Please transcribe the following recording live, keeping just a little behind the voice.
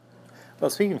Well,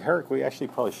 speaking of Herrick, we actually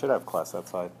probably should have class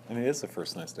outside. I mean, it is the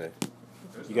first nice day.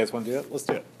 You guys want to do it? Let's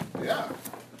do it. Yeah.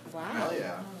 Wow. Hell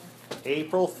yeah.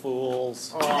 April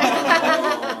Fools.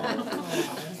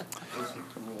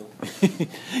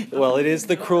 Well, it is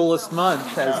the cruelest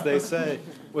month, as they say.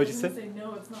 What'd you say?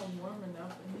 No, it's not warm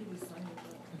enough. It may be sunny,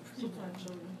 but still kind of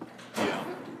chilly. Yeah.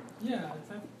 Yeah.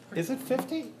 Is it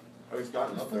 50? Oh, he's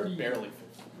gotten up there. Barely 50.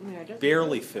 Yeah,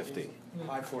 Barely 50.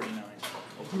 549.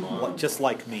 Come on. Just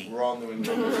like me. We're all New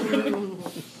Englanders here.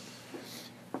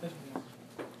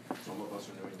 Some of us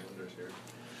are New Englanders here.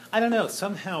 I don't know.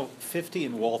 Somehow 50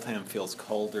 in Waltham feels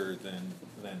colder than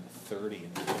 30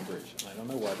 in Cambridge. I don't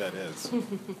know why that is.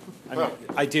 I mean,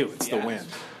 I do. It's the wind.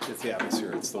 It's the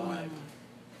atmosphere. It's the wind.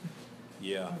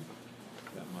 Yeah.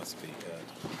 That must be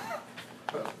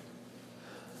good.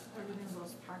 Everything's all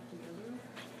packed together.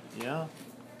 Yeah.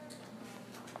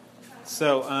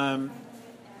 So,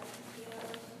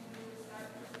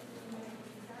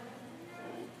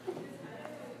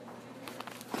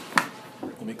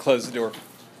 let me close the door.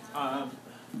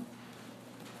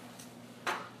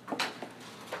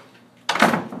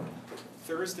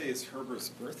 Thursday is Herbert's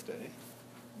birthday.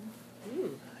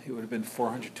 He would have been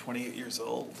 428 years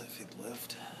old if he'd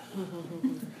lived.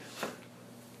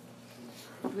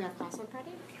 Do we have class on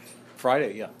Friday?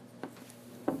 Friday, yeah.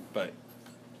 But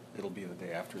it'll be the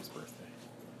day after his birthday.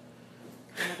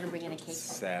 I'm not going to bring in a cake.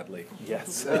 Sadly,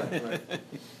 yes.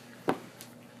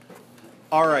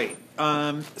 All right.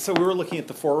 So we were looking at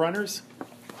the Forerunners,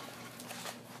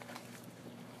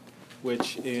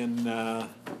 which in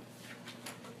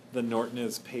the Norton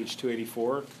is page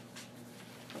 284.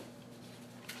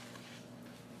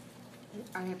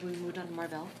 Have we moved on to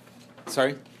Marvell?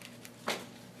 Sorry?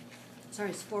 Sorry,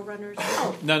 it's Forerunners.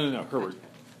 No, Herbert.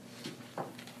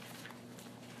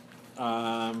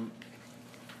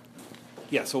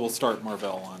 Yeah, so we'll start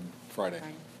Marvell on Friday.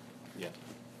 Friday. Yeah.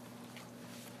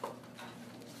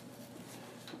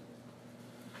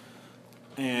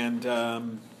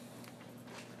 And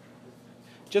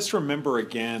just remember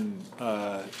again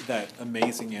that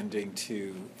amazing ending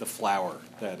to The Flower.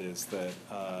 That is that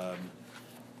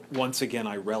once again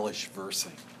I relish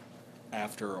versing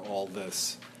after all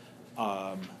this,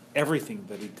 everything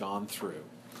that he'd gone through,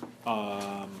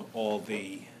 all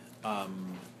the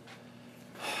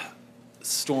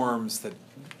storms that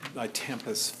thy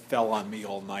tempest fell on me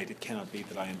all night. It cannot be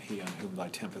that I am he on whom thy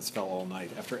tempest fell all night.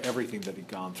 After everything that he'd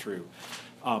gone through,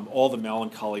 all the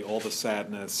melancholy, all the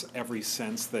sadness, every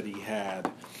sense that he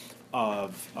had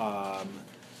of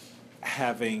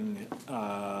having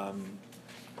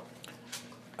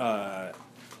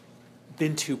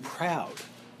been too proud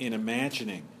in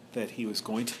imagining that he was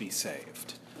going to be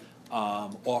saved,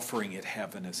 offering it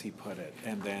heaven, as he put it,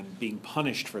 and then being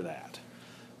punished for that.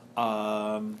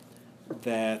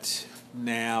 That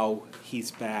now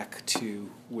he's back to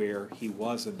where he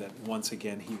was, and that once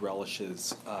again he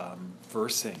relishes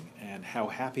versing, and how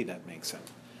happy that makes him,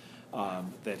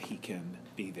 that he can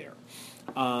be there.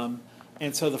 And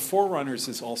so the Forerunners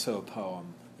is also a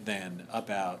poem then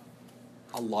about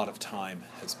a lot of time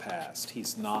has passed.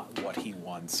 He's not what he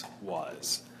once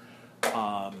was.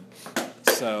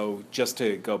 So just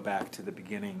to go back to the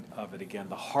beginning of it again,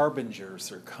 the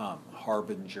harbingers are come,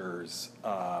 harbingers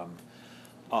of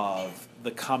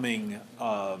the coming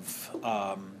of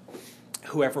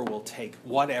whoever will take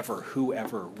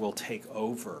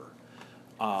over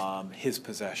his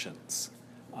possessions.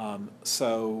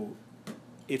 So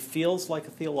it feels like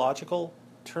a theological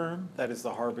term, that is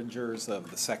the harbingers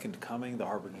of the second coming, the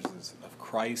harbingers of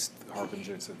Christ, the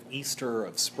harbingers of Easter,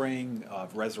 of spring,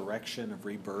 of resurrection, of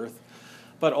rebirth,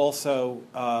 but also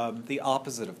the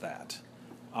opposite of that,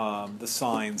 the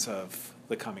signs of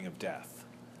the coming of death.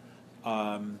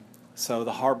 So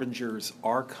the harbingers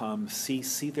are come, see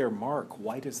their mark,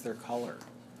 white is their color,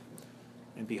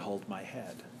 and behold my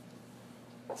head.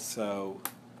 So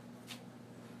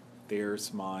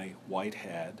there's my white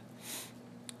head.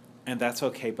 And that's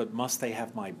okay, but must they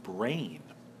have my brain?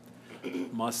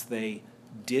 Must they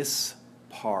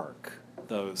dispark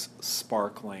those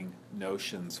sparkling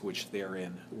notions which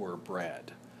therein were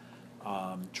bred?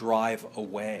 Drive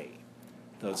away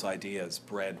those ideas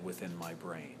bred within my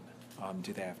brain?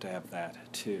 Do they have to have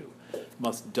that too?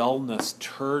 Must dullness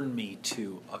turn me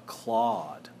to a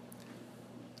clod?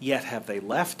 Yet have they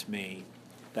left me,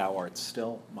 thou art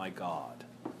still my God.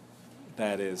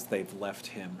 That is, they've left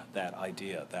him that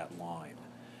idea, that line.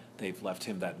 They've left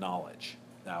him that knowledge.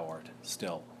 Thou art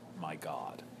still my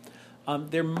God.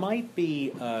 There might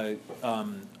be a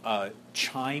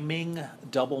chiming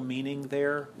double meaning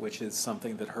there, which is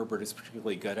something that Herbert is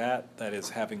particularly good at. That is,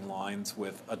 having lines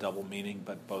with a double meaning,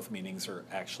 but both meanings are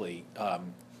actually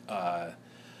are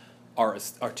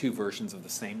two versions of the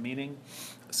same meaning.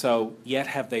 So, yet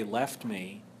have they left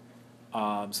me.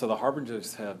 So the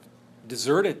harbingers have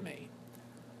deserted me,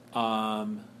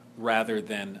 rather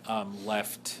than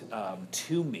left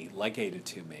to me, legated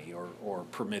to me, or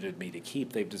permitted me to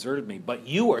keep. They've deserted me, but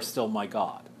you are still my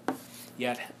God.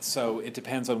 Yet, so it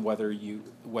depends on whether you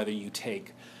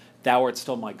take "Thou art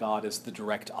still my God" as the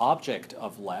direct object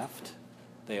of left.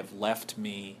 They have left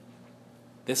me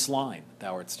this line,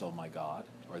 "Thou art still my God,"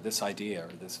 or this idea,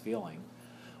 or this feeling,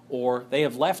 or they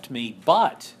have left me,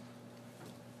 but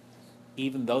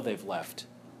even though they've left,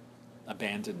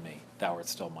 abandoned me, "Thou art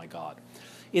still my God."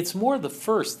 It's more the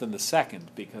first than the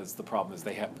second, because the problem is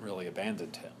they haven't really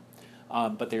abandoned him.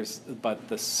 But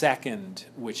the second,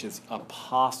 which is a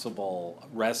possible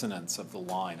resonance of the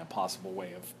line, a possible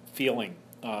way of feeling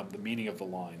the meaning of the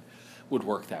line, would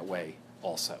work that way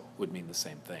also, would mean the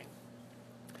same thing.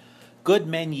 "Good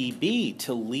men ye be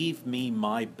to leave me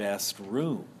my best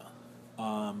room."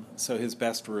 So his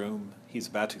best room, he's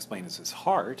about to explain, is his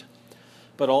heart,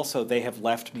 but also they have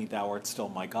left me, "Thou art still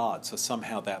my God." So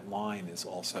somehow that line is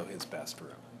also his best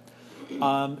room.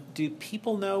 Do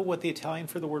people know what the Italian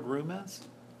for the word room is?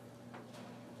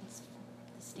 The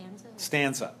stanza?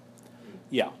 Stanza.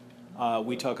 Yeah.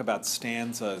 We talk about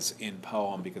stanzas in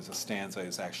poem because a stanza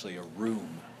is actually a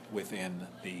room within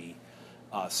the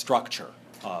structure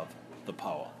of the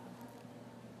poem.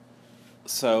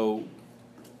 So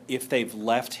if they've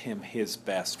left him his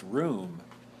best room,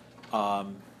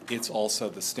 it's also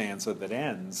the stanza that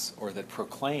ends, or that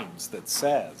proclaims, that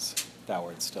says, "Thou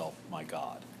art still my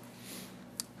God."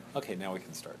 Okay, now we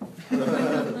can start.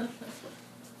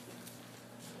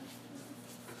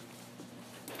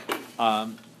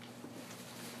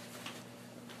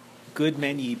 "Good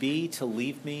men ye be to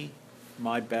leave me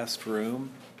my best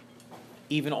room,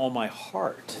 even all my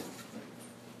heart,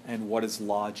 and what is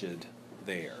lodged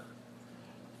there."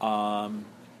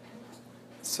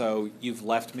 So you've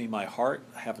left me my heart,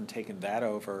 I haven't taken that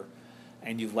over,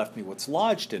 and you've left me what's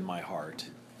lodged in my heart,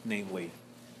 namely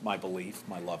my belief,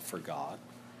 my love for God.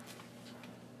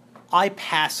 "I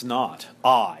pass not,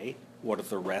 what of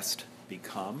the rest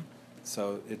become?"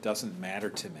 So it doesn't matter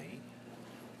to me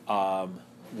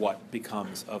what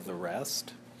becomes of the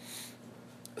rest.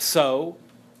 "So,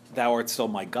 thou art still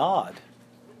my God,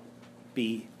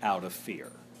 be out of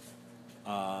fear."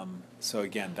 So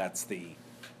again, that's the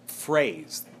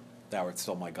phrase, "Thou art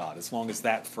still my God," as long as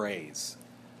that phrase.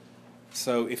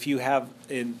 So if you have,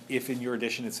 if in your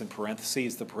edition it's in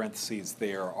parentheses, the parentheses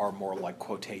there are more like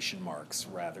quotation marks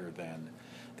rather than,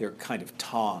 they're kind of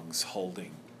tongs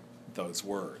holding those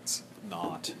words,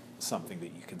 not something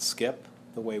that you can skip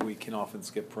the way we can often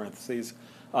skip parentheses.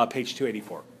 Page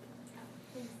 284.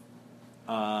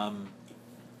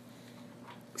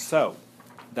 So,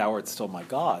 "Thou art still my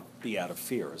God, be out of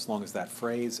fear." As long as that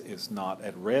phrase is not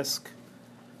at risk,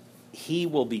 "He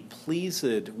will be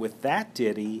pleased with that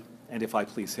ditty, and if I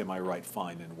please him, I write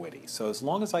fine and witty." So as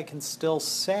long as I can still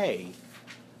say,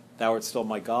 "Thou art still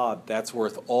my God," that's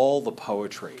worth all the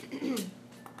poetry,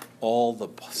 all the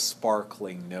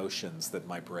sparkling notions that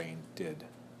my brain did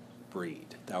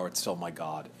breed. "Thou art still my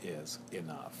God" is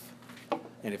enough.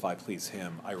 And if I please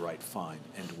him, I write fine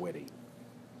and witty.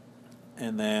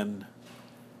 And then,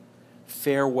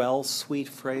 "Farewell, sweet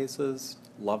phrases,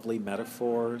 lovely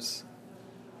metaphors."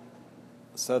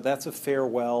 So that's a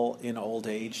farewell in old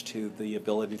age to the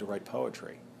ability to write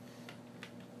poetry.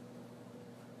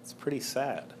 It's pretty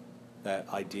sad, that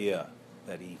idea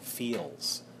that he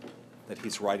feels that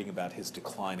he's writing about his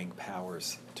declining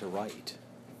powers to write.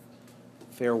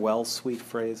 "Farewell, sweet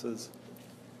phrases,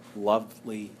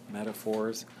 lovely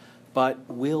metaphors, but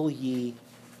will ye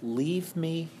leave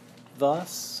me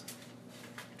thus?"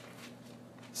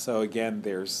 So again,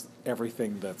 there's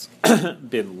everything that's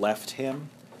been left him.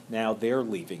 Now they're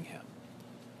leaving him.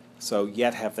 So,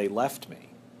 "Yet have they left me."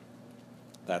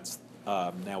 That's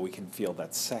now we can feel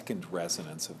that second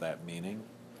resonance of that meaning.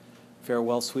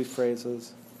 "Farewell, sweet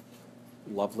phrases,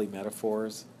 lovely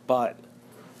metaphors, but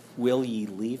will ye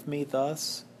leave me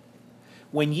thus?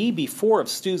 When ye before of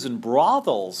stews and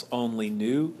brothels only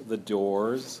knew the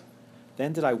doors,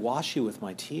 then did I wash you with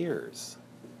my tears,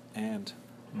 and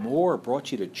more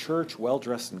brought you to church well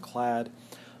dressed and clad.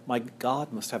 My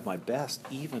God must have my best,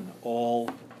 even all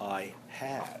I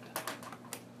had."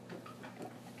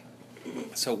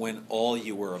 So when all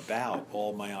you were about,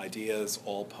 all my ideas,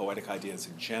 all poetic ideas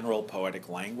in general, poetic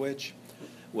language,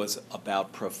 was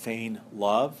about profane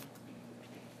love,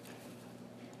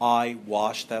 I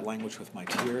washed that language with my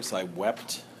tears. I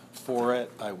wept for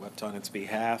it. I wept on its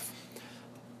behalf.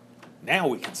 Now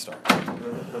we can start.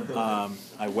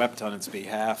 I wept on its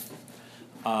behalf.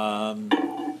 and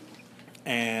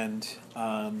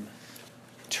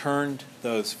turned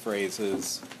those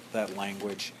phrases, that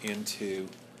language, into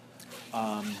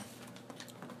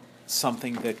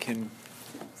something that can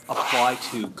apply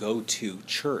to go to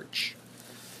church.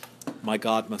 My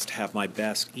God must have my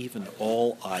best, even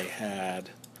all I had.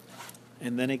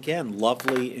 And then again,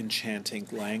 lovely, enchanting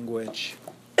language.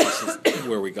 This is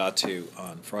where we got to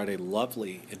on Friday.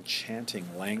 Lovely,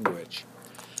 enchanting language.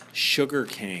 Sugar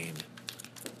cane,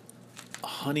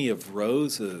 honey of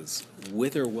roses,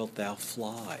 whither wilt thou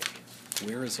fly?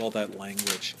 Where is all that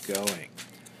language going?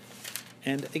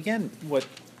 And again,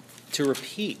 to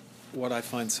repeat, what I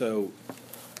find so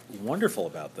wonderful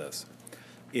about this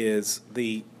is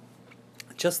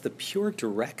just the pure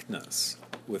directness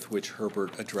with which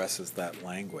Herbert addresses that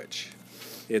language.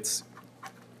 It's,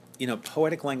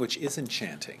 poetic language is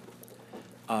enchanting,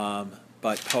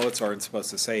 but poets aren't supposed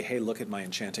to say, hey, look at my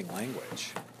enchanting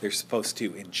language. They're supposed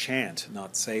to enchant,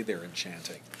 not say they're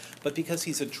enchanting. But because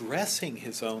he's addressing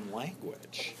his own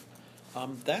language,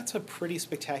 that's a pretty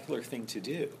spectacular thing to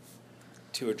do,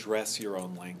 to address your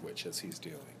own language as he's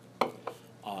doing,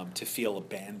 to feel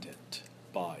abandoned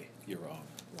by your own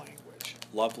language.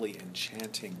 Lovely,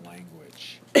 enchanting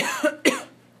language.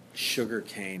 Sugar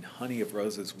cane, honey of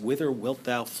roses, whither wilt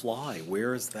thou fly?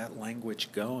 Where is that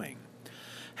language going?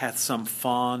 Hath some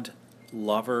fond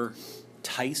lover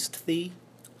ticed thee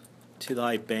to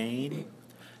thy bane?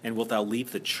 And wilt thou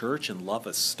leave the church and love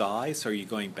a sty? So are you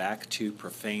going back to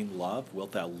profane love?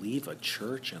 Wilt thou leave a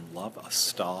church and love a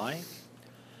sty?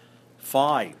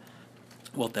 Fie,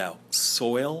 wilt thou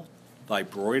soil thy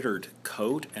broidered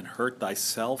coat and hurt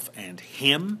thyself and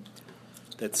him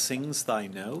that sings thy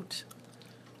note?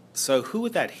 So who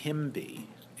would that him be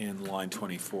in line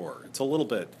 24? It's a little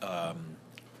bit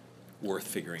worth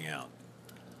figuring out.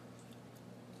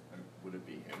 And would it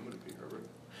be him? Would it be Herbert?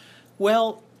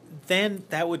 Well, then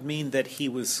that would mean that he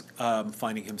was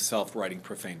finding himself writing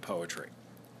profane poetry.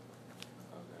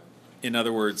 Okay. In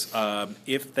other words,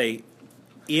 if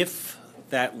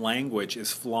that language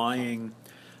is flying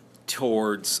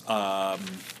towards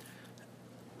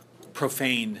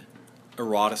profane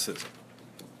eroticism,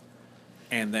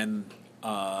 and then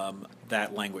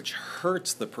that language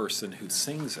hurts the person who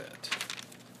sings it,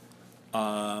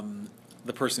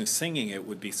 the person who's singing it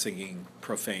would be singing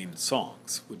profane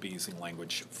songs, would be using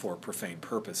language for profane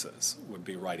purposes, would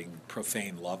be writing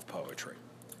profane love poetry.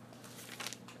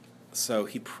 So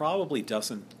he probably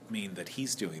doesn't mean that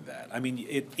he's doing that. I mean,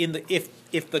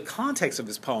 if the context of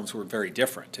his poems were very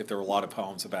different, if there were a lot of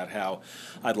poems about how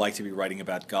I'd like to be writing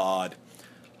about God,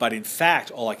 but in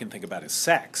fact all I can think about is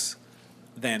sex,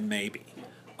 then maybe.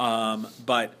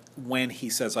 But when he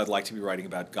says I'd like to be writing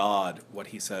about God, what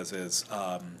he says is,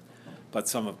 but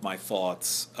some of my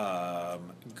thoughts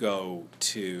go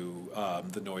to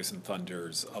the noise and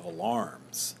thunders of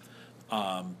alarms.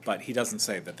 But he doesn't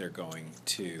say that they're going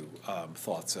to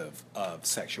thoughts of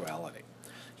sexuality.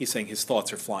 He's saying his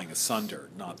thoughts are flying asunder,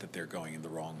 not that they're going in the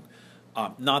wrong,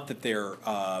 not that they're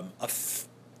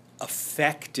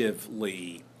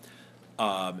effectively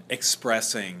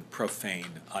expressing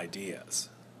profane ideas.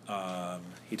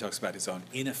 He talks about his own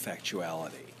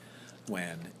ineffectuality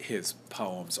when his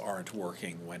poems aren't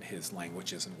working, when his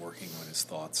language isn't working, when his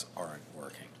thoughts aren't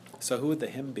working. So who would the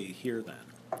him be here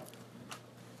then?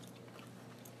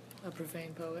 A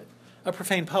profane poet. A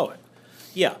profane poet.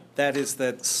 Yeah, that is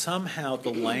that somehow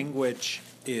the language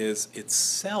is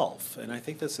itself, and I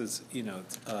think this is,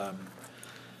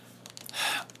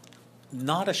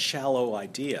 not a shallow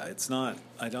idea. It's not.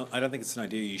 I don't think it's an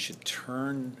idea you should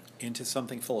turn into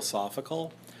something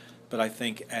philosophical, but I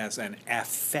think as an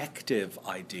affective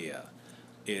idea,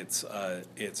 it's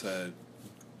a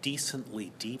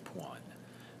decently deep one.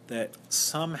 That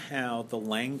somehow the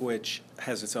language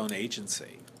has its own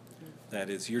agency. That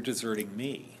is, you're deserting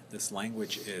me. This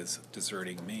language is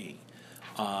deserting me,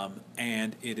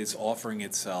 and it is offering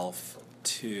itself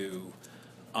to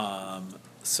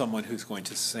someone who's going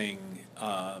to sing,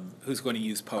 who's going to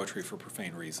use poetry for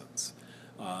profane reasons.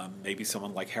 Maybe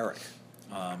someone like Herrick,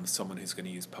 someone who's going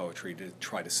to use poetry to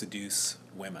try to seduce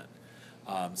women,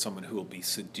 someone who will be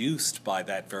seduced by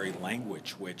that very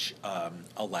language which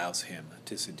allows him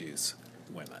to seduce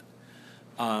women.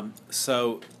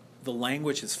 So the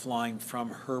language is flying from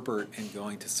Herbert and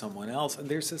going to someone else, and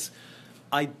there's this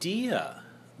idea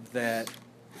that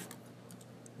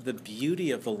the beauty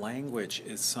of the language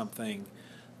is something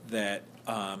that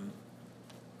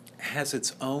has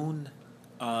its own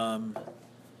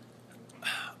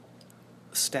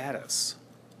status,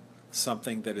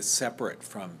 something that is separate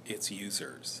from its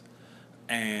users,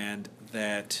 and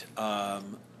that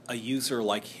a user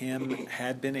like him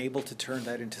had been able to turn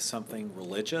that into something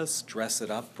religious, dress it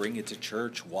up, bring it to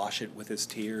church, wash it with his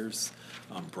tears,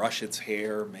 brush its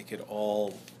hair, make it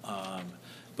all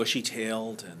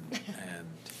bushy-tailed and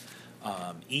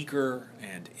eager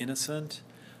and innocent,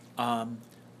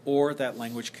 or that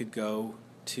language could go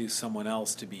to someone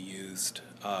else to be used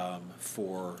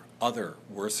for other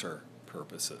worser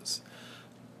purposes.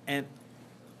 And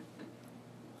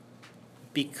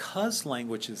because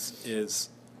language is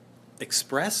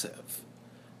expressive,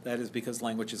 that is, because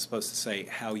language is supposed to say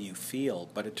how you feel,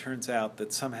 but it turns out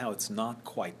that somehow it's not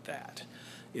quite that.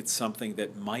 It's something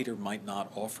that might or might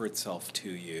not offer itself to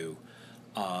you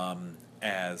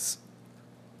as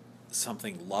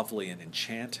something lovely and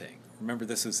enchanting. Remember,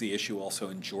 this is the issue also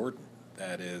in Jordan,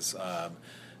 that is,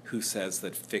 who says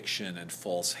that fiction and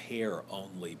false hair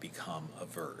only become a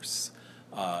verse?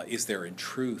 Is there in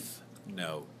truth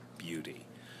no beauty?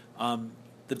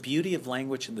 The beauty of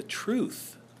language and the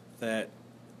truth that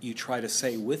you try to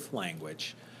say with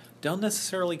language don't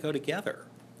necessarily go together.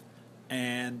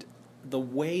 And the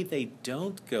way they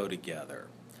don't go together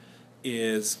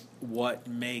is what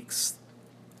makes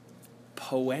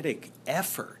poetic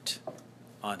effort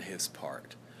on his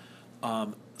part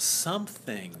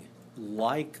something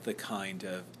like the kind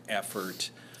of effort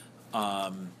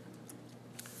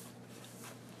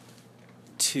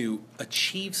to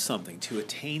achieve something, to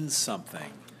attain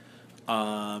something,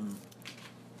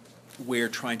 where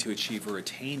trying to achieve or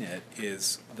attain it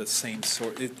is the same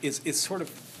sort. It's sort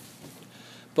of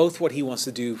both what he wants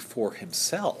to do for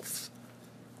himself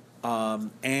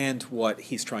and what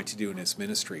he's trying to do in his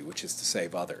ministry, which is to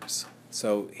save others.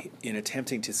 So in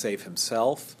attempting to save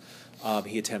himself,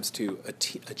 he attempts to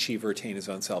achieve or attain his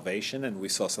own salvation, and we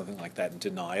saw something like that in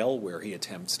Denial, where he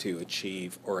attempts to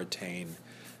achieve or attain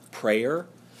prayer.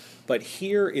 But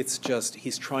here it's just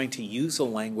he's trying to use a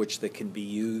language that can be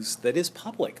used, that is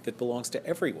public, that belongs to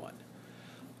everyone,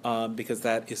 because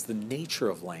that is the nature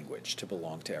of language, to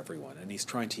belong to everyone. And he's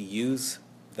trying to use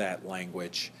that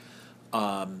language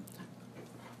and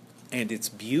its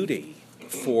beauty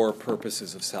for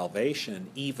purposes of salvation,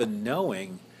 even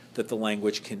knowing that the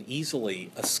language can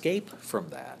easily escape from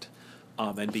that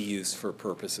and be used for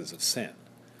purposes of sin.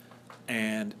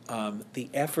 And the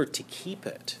effort to keep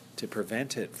it, to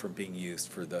prevent it from being used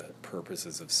for the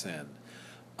purposes of sin,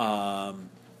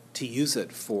 to use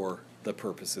it for the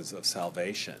purposes of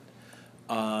salvation,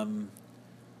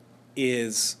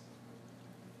 is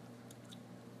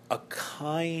a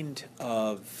kind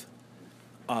of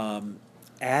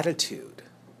attitude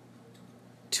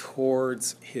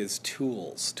towards his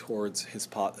tools, towards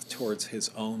his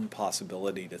own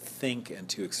possibility to think and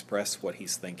to express what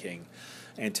he's thinking,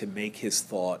 and to make his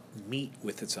thought meet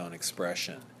with its own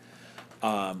expression,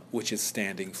 which is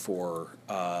standing for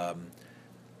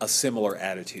a similar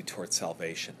attitude towards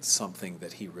salvation, something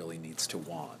that he really needs to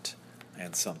want,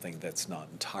 and something that's not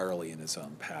entirely in his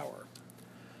own power.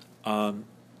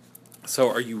 So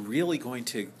are you really going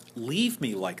to leave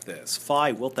me like this?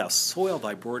 Fie, wilt thou soil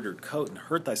thy broidered coat, and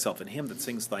hurt thyself in him that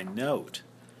sings thy note?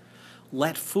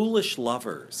 Let foolish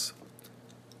lovers,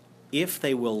 if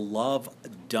they will love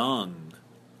dung,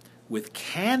 with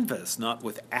canvas, not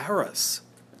with arras,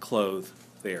 clothe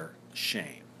their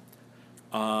shame.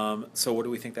 So what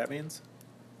do we think that means?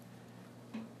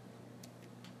 If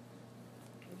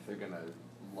they're going to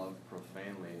love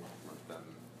profanely, let them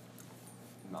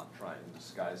not try and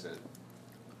disguise it.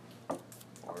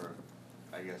 Or,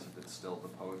 I guess if it's still the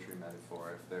poetry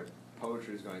metaphor, if their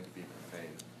poetry is going to be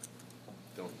profane,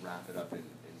 don't wrap it up in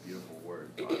beautiful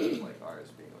words, like ours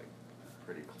being like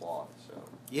pretty cloth, so.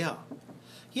 Yeah.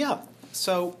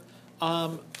 So,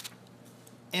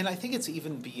 and I think it's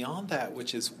even beyond that,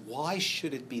 which is, why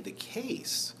should it be the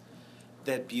case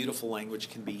that beautiful language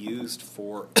can be used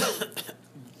for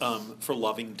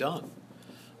loving dung?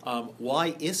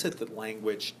 Why is it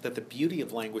that the beauty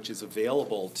of language is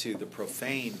available to the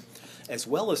profane as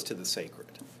well as to the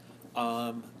sacred?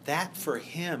 That for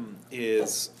him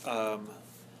is an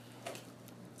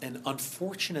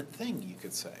unfortunate thing, you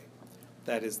could say.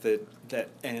 That is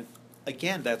and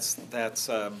again, that's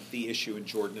the issue in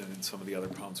Jordan and in some of the other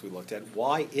poems we looked at.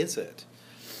 Why is it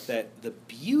that the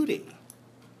beauty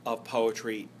of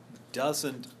poetry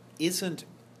isn't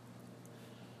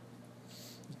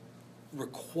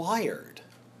required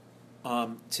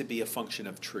to be a function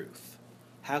of truth?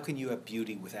 How can you have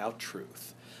beauty without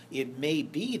truth? It may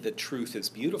be that truth is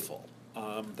beautiful.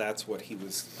 That's what he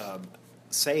was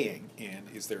saying in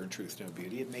Is There in Truth No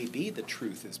Beauty? It may be that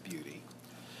truth is beauty.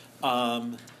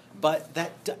 But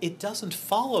it doesn't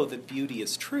follow that beauty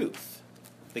is truth,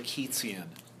 the Keatsian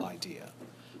idea.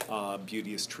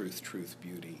 Beauty is truth, truth,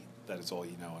 beauty. that is all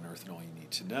you know on earth and all you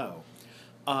need to know.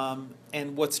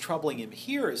 And what's troubling him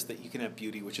here is that you can have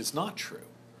beauty which is not true.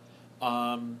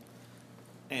 And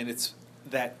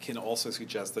that can also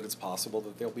suggest that it's possible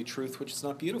that there'll be truth which is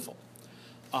not beautiful.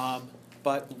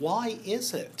 But why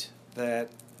is it that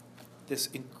this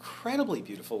incredibly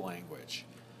beautiful language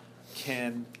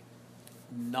can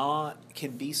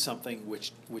be something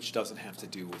which doesn't have to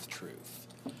do with truth?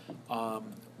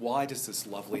 Why does this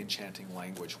lovely, enchanting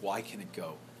language, why can it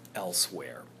go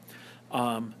elsewhere?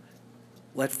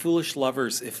 Let foolish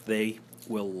lovers, if they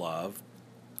will love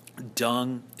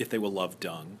dung,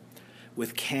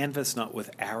 with canvas, not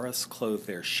with arras, clothe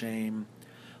their shame.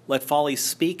 Let folly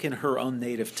speak in her own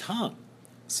native tongue.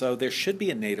 So there should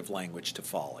be a native language to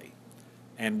folly.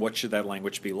 And what should that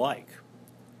language be like?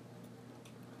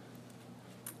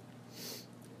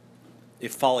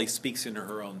 If folly speaks in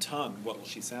her own tongue, what will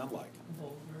she sound like?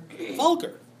 Vulgar.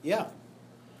 Vulgar, yeah.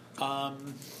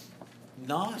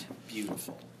 Not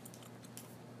beautiful.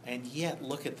 And yet,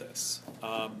 look at this.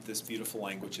 This beautiful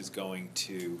language is going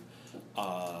to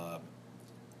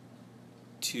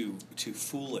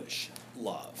foolish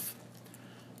love.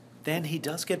 Then he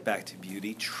does get back to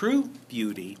beauty. True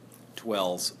beauty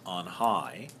dwells on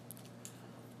high.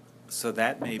 So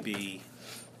that may be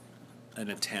an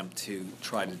attempt to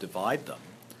try to divide them.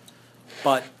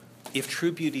 But if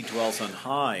true beauty dwells on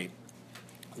high,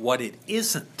 what it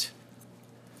isn't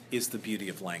is the beauty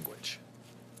of language.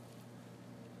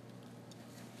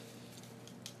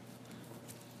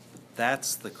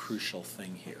 That's the crucial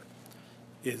thing here,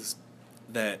 is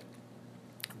that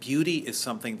beauty is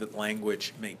something that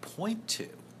language may point to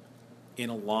in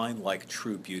a line like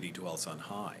true beauty dwells on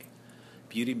high.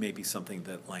 Beauty may be something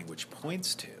that language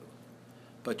points to,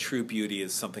 but true beauty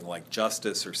is something like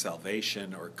justice or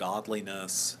salvation or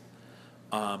godliness.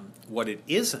 What it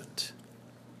isn't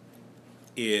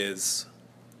is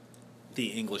the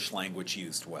English language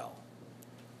used well.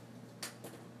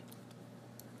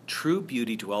 True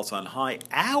beauty dwells on high.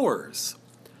 Ours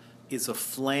is a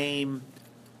flame,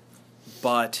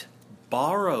 but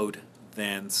borrowed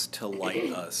thence to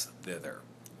light us thither.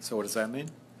 So what does that mean?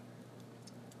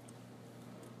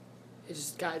 It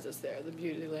just guides us there. The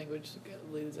beauty language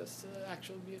leads us to the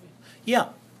actual beauty. Yeah.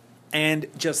 And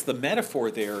just the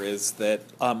metaphor there is that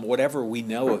whatever we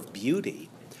know of beauty,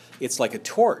 it's like a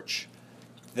torch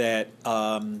that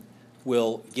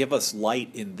will give us light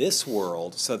in this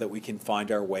world so that we can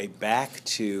find our way back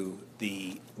to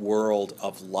the world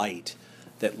of light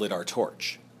that lit our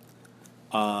torch.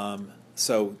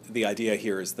 So the idea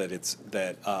here is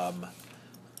that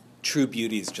true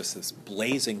beauty is just this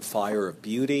blazing fire of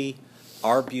beauty.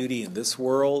 Our beauty in this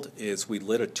world is we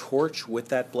lit a torch with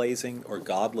that blazing, or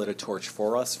God lit a torch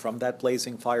for us from that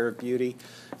blazing fire of beauty,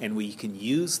 and we can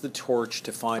use the torch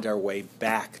to find our way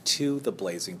back to the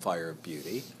blazing fire of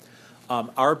beauty.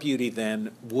 Our beauty then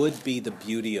would be the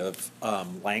beauty of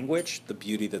language, the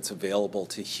beauty that's available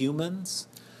to humans,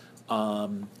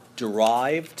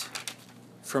 derived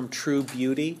from true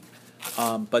beauty,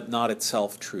 but not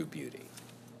itself true beauty,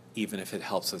 even if it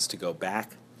helps us to go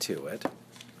back to it.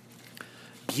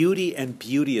 Beauty and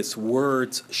beauteous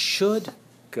words should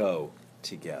go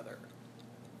together.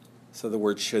 So the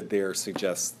word should there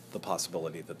suggests the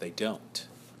possibility that they don't.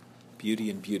 Beauty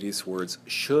and beauteous words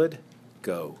should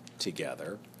go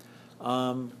together,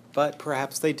 but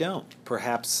perhaps they don't.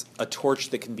 Perhaps a torch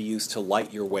that can be used to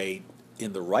light your way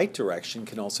in the right direction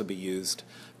can also be used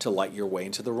to light your way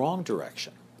into the wrong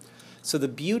direction. So the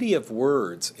beauty of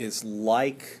words is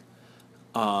like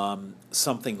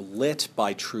something lit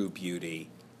by true beauty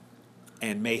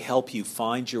and may help you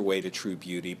find your way to true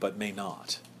beauty, but may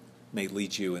not. May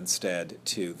lead you instead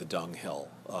to the dunghill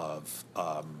of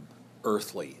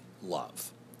earthly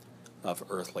love, of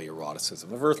earthly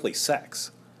eroticism, of earthly sex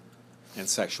and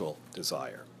sexual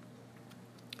desire.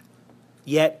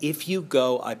 Yet if you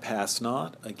go, I pass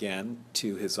not, again,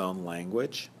 to his own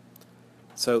language.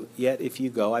 So, yet if you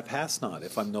go, I pass not,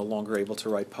 if I'm no longer able to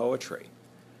write poetry.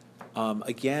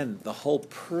 Again, the whole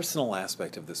personal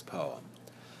aspect of this poem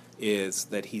is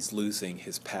that he's losing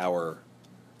his power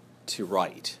to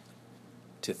write,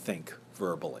 to think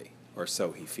verbally, or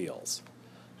so he feels.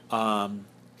 And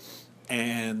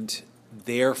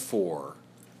therefore,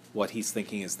 what he's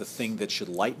thinking is the thing that should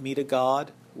light me to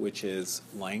God, which is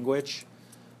language,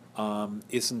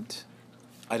 isn't,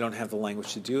 I don't have the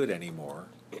language to do it anymore.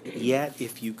 Yet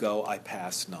if you go, I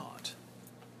pass not.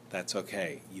 That's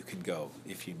okay. You can go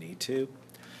if you need to.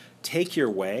 Take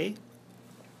your way,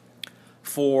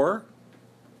 for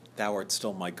thou art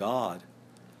still my God,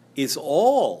 is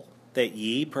all that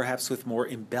ye, perhaps with more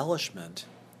embellishment,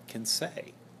 can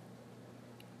say.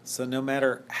 So no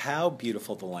matter how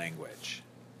beautiful the language,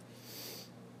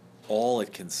 all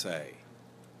it can say,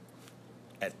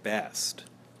 at best,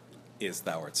 is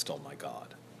 "Thou art still my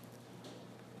God."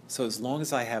 So as long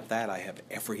as I have that, I have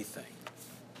everything,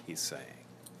 he's saying.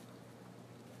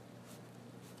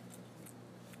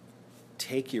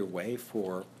 Take your way,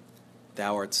 for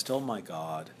 "Thou art still my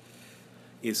God"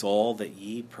 is all that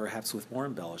ye, perhaps with more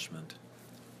embellishment,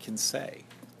 can say.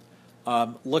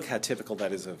 Look how typical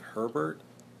that is of Herbert,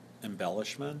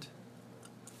 embellishment.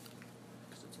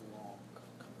 Because it's a long,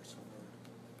 cumbersome word.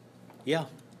 Yeah,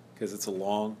 because it's a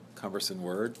long, cumbersome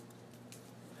word,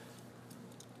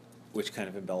 which kind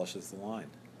of embellishes the line.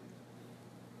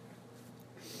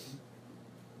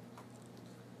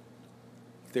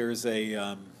 There's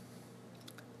a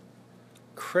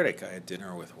critic I had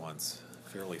dinner with once, a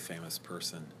fairly famous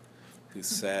person, who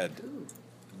said,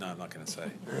 no, I'm not going to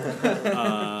say.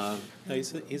 No,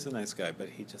 he's a nice guy, but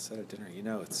he just said at dinner,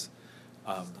 it's,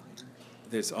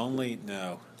 there's only,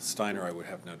 no, Steiner I would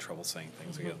have no trouble saying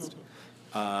things against.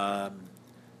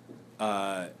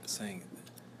 Saying,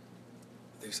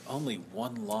 there's only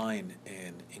one line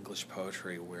in English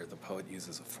poetry where the poet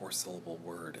uses a four-syllable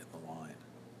word in the line.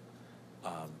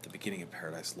 The beginning of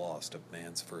Paradise Lost, of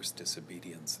man's first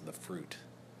disobedience and the fruit.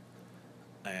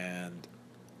 And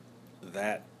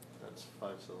that's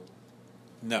 5 syllables.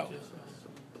 No,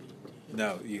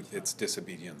 it's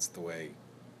disobedience, the way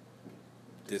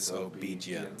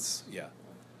disobedience, yeah.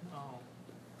 Oh.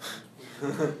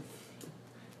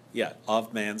 Yeah,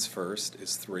 of man's first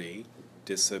is 3,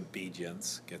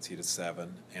 disobedience gets you to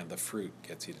 7, and the fruit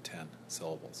gets you to 10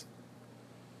 syllables.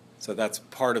 So that's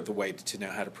part of the way to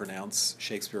know how to pronounce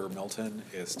Shakespeare or Milton,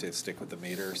 is to stick with the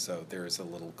meter. So there's a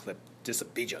little clip,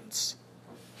 disobedience.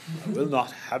 I will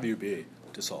not have you be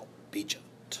disobedient.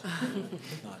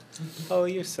 Not, oh,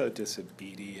 you're so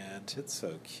disobedient. It's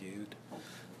so cute.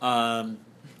 So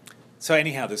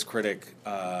anyhow, this critic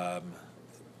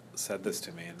said this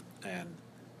to me, and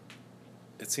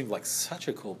it seemed like such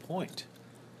a cool point,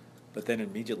 but then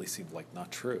immediately seemed like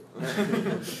not true.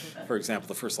 For example,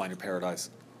 the first line of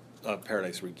Paradise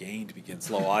Regained begins,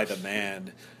 "Lo, I, the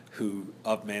man who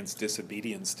of man's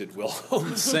disobedience did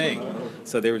Wilhelm sing."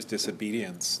 So there was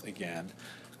disobedience again.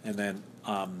 And then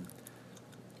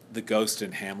the ghost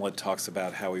in Hamlet talks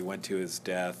about how he went to his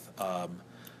death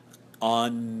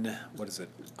on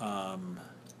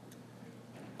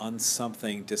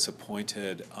something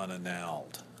disappointed,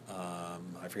 unannounced.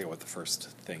 I forget what the first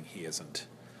thing he isn't.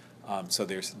 So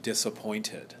there's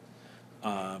disappointed.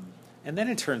 And then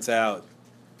it turns out,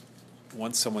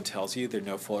 once someone tells you there are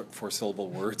no four-syllable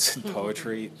words in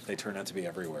poetry, they turn out to be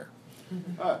everywhere.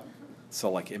 So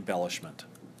like embellishment.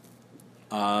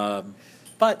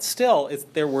 But still,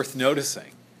 they're worth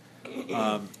noticing.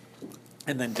 And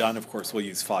then Donne, of course, will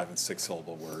use 5- and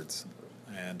 6-syllable words.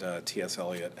 And T.S.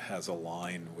 Eliot has a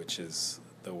line which is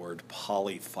the word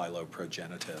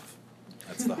polyphyloprogenitive.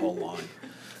 That's the whole line.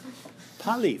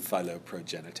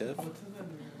 Polyphyloprogenitive.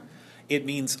 It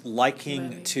means liking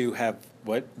Many. to have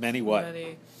what? Many what?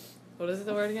 Many. What is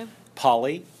the word again?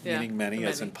 Poly, Yeah, meaning many,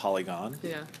 as in many. polygon.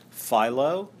 Yeah.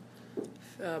 Philo?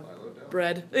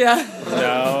 Bread. Yeah.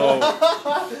 No.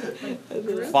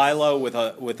 Philo with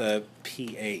a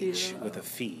PH, with a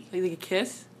phi. Like a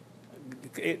kiss?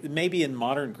 Maybe in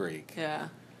modern Greek. Yeah.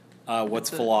 What's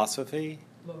philosophy?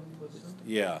 Love and wisdom.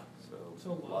 Yeah.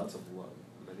 So lots of love.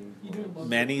 You do love.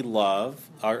 Many love.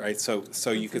 All right, so you What's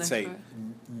the could next say word?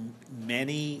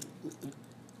 many,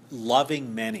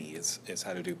 loving many is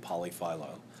how to do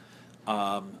polyphilo.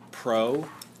 Pro,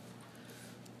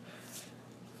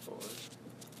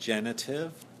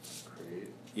 genitive, Create.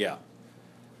 yeah.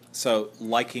 So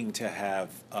liking to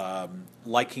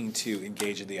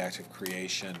engage in the act of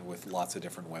creation with lots of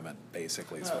different women,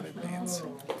 basically, is what it means.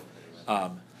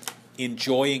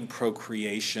 Enjoying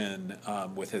procreation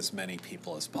with as many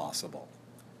people as possible,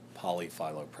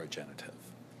 polyphyloprogenitive.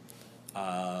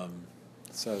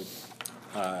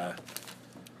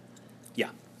 Yeah.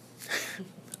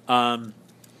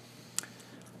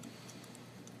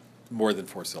 More than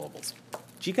 4 syllables.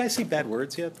 Do you guys see Bad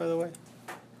Words yet, by the way?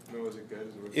 No, is it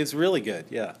good? It's really good,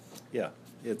 yeah.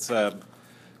 It's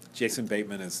Jason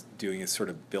Bateman is doing his sort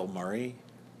of Bill Murray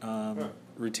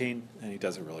routine, and he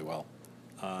does it really well.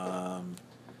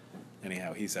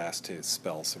 Anyhow, he's asked to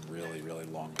spell some really, really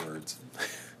long words.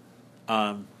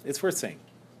 It's worth seeing.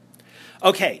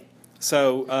 Okay,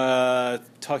 so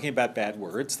talking about bad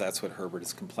words, that's what Herbert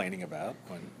is complaining about,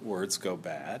 when words go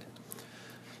bad.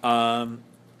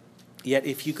 Yet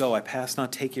if you go, I pass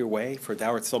not, take your way, for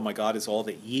thou art still my God, is all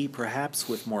that ye, perhaps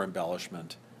with more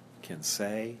embellishment, can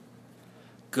say.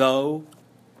 Go,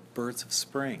 birds of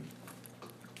spring,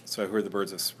 So who are the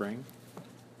birds of spring?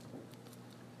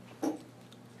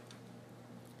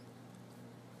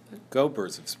 Go,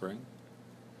 birds of spring.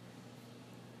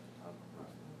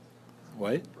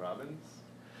 What? Robins?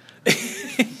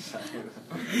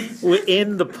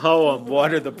 In the poem,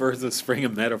 what are the birds of spring a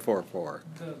metaphor for?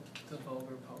 The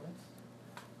vulgar poets?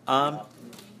 No.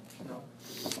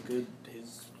 Good,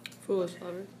 his... Foolish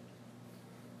lovers.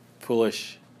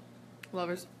 Foolish.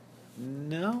 Lovers.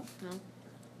 No. No.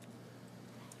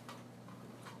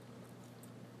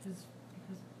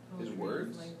 His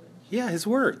words? Yeah, his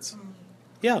words.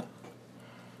 Yeah.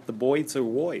 The boys are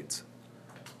voids.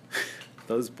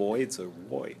 Those boys are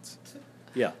voids.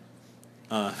 Yeah.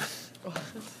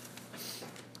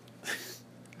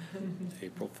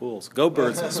 April Fools. Go,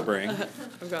 birds of spring.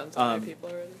 I've gotten so many people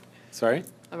already. Sorry?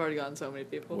 I've already gotten so many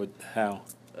people. What, how?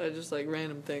 Just like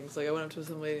random things. Like I went up to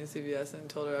some lady in CVS and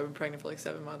told her I've been pregnant for like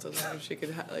 7 months. I was wondering if she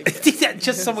could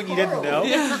Just someone you didn't know?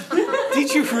 Yeah.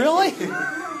 Did you really? Did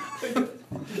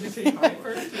you say hi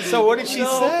first? So what did she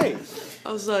No. say?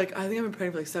 I was like, I think I've been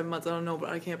pregnant for like 7 months. I don't know, but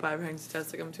I can't buy a pregnancy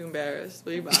test. Like I'm too embarrassed.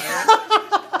 Will you buy it?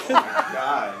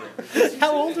 God.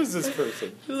 How old is this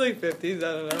person? She was like 50s. I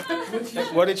don't know.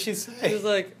 What did she She say? was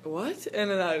like, what?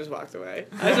 And then I just walked away.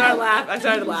 I started laughing. I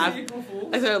started laughing. April Fool?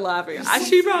 I started laughing.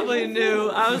 She probably knew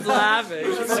I was laughing.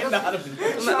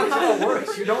 That's not how it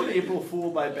works. You don't April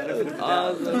Fool by benefit of the doubt.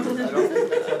 Awesome. I don't think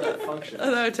that's how that functions.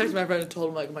 And then I texted my friend and told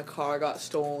him like my car got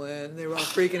stolen. They were all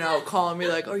freaking out, calling me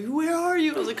like, where are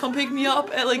you? I was like, come pick me up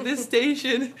at like this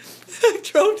station. I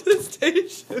drove to the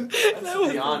station. And I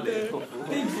went Beyond there. April Fool.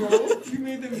 They drove? You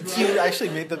made them drive? You actually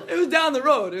made them... It was down the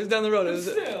road. It was down the road. It But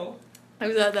was. still. I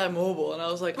was at that mobile, and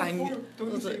I was like, Don't you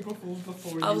was say like, April Fool's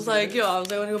before I you was did like, it? yo, I want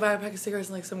to go buy a pack of cigarettes,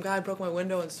 and like some guy broke my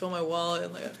window and stole my wallet,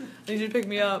 and like, I need you to pick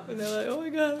me up, and they're like, oh my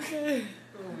god, okay.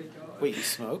 Oh my god. Wait, you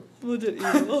smoke? Legit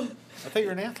evil. I thought you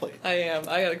were an athlete. I am.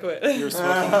 I gotta quit. You were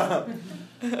smoking.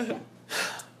 No.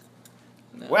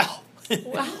 Well.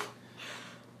 Wow.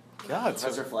 God. So,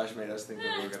 Professor Flash made us think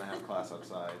that we were going to have class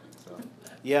outside. So.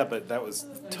 yeah, but that was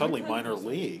totally minor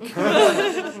league.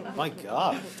 My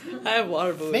God. I have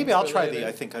water balloons. Maybe I'll for try later.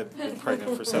 I think I've been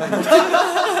pregnant for 7 months.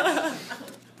 Oh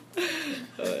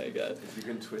my god. If you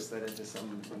can twist that into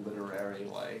some literary,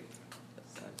 like,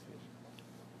 science fiction.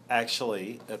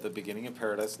 Actually, at the beginning of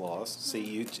Paradise Lost,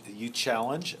 see, you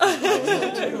challenge.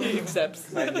 He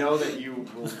accepts. I know that you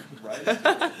will write.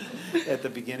 At the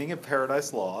beginning of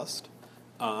Paradise Lost,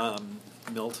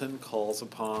 Milton calls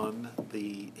upon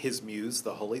his muse,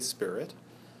 the Holy Spirit,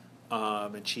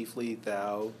 and chiefly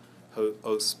thou,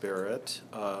 O Spirit,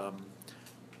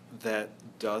 that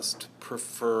dost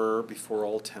prefer before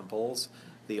all temples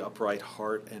the upright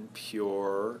heart and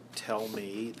pure. Tell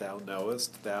me, thou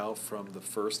knowest, thou from the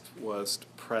first wast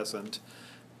present,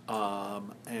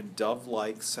 and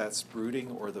dove-like satst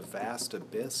brooding o'er the vast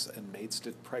abyss and madest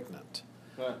it pregnant.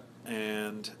 Huh.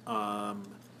 And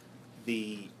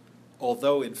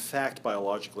although in fact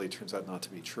biologically it turns out not to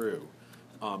be true,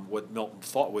 what Milton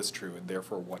thought was true, and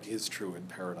therefore what is true in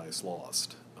Paradise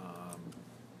Lost,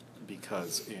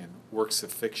 because in works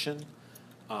of fiction,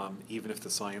 even if the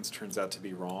science turns out to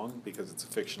be wrong, because it's a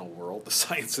fictional world, the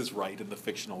science is right in the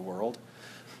fictional world.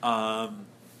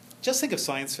 Just think of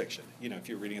science fiction. You know, if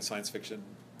you're reading a science fiction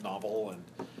novel and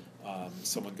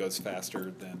someone goes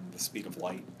faster than the speed of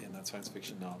light in that science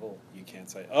fiction novel, you can't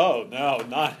say, oh, no,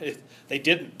 not it. They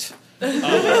didn't.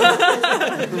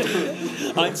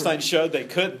 Einstein showed they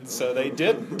couldn't, so they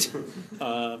didn't.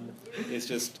 It's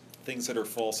just things that are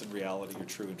false in reality are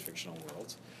true in fictional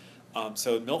worlds.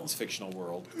 So in Milton's fictional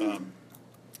world,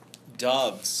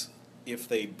 doves, if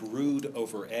they brood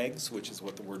over eggs, which is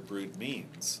what the word brood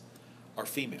means, are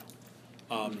female.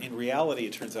 In reality,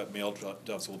 it turns out male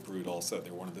doves will brood also.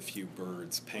 They're one of the few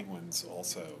birds, penguins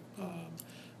also.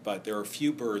 But there are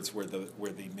few birds where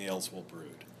the males will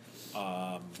brood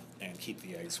and keep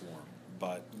the eggs warm.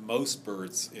 But most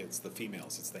birds, it's the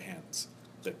females, it's the hens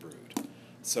that brood.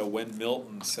 So when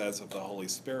Milton says of the Holy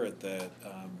Spirit that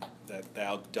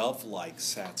thou dove-like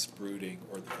satst brooding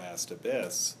o'er the vast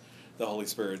abyss, the Holy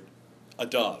Spirit, a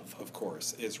dove, of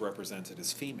course, is represented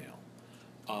as female.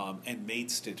 And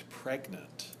madest it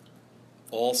pregnant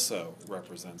also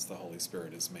represents the Holy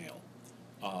Spirit as male.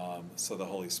 So the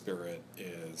Holy Spirit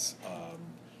is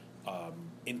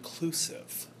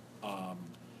inclusive,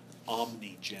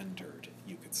 omnigendered,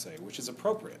 you could say, which is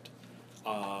appropriate.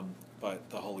 But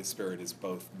the Holy Spirit is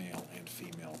both male and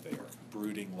female there,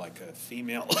 brooding like a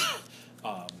female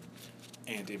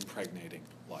and impregnating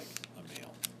like a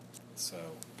male. So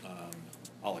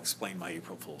I'll explain my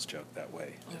April Fool's joke that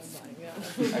way. Oh my god.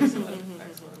 Excellent.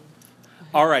 Excellent.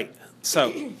 All right,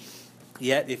 so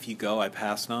Yet if you go, I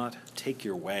pass not, take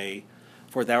your way.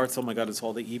 For thou art, oh my God, is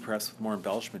all that ye perhaps with more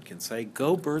embellishment can say.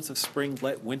 Go, birds of spring,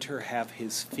 let winter have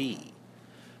his fee.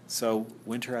 So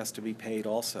winter has to be paid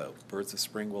also. Birds of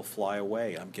spring will fly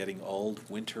away. I'm getting old.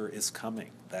 Winter is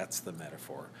coming. That's the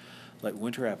metaphor. Let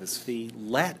winter have his fee.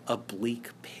 Let a bleak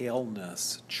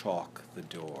paleness chalk the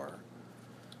door.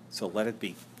 So let it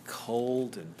be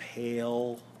cold and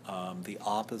pale, the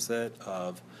opposite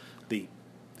of the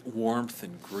warmth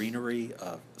and greenery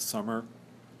of summer.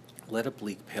 Let a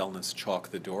bleak paleness chalk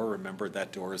the door. Remember,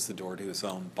 that door is the door to his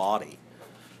own body.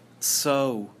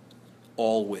 So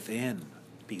all within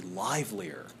be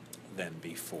livelier than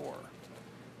before.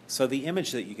 So the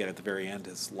image that you get at the very end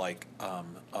is like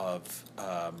of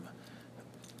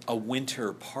a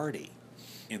winter party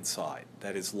inside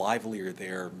that is livelier.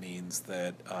 There means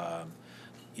that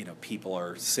people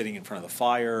are sitting in front of the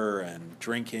fire and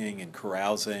drinking and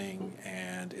carousing,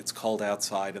 and it's cold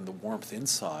outside, and the warmth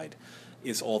inside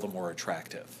is all the more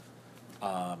attractive.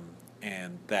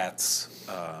 And that's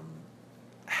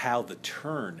how the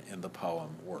turn in the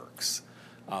poem works.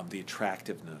 The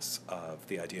attractiveness of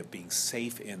the idea of being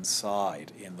safe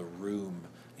inside in the room,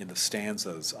 in the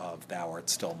stanzas of Thou art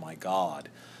still my God,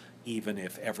 even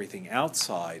if everything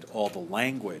outside, all the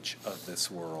language of this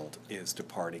world is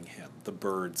departing him. The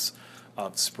birds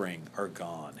of spring are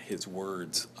gone. His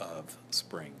words of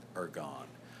spring are gone.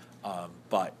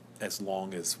 But as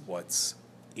long as what's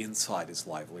inside is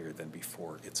livelier than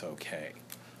before, it's okay.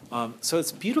 So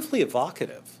it's beautifully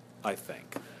evocative, I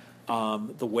think.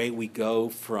 The way we go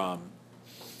from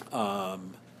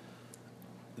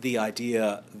the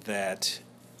idea that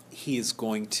he is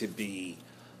going to be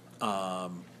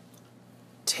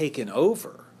taken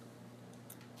over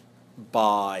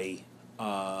by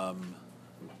the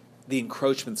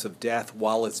encroachments of death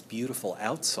while it's beautiful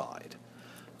outside.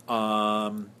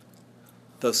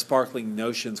 Those sparkling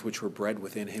notions which were bred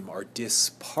within him are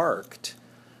disparked,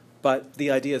 but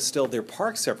the idea is still there are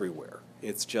parks everywhere.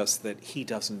 It's just that he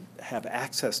doesn't have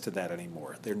access to that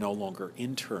anymore. They're no longer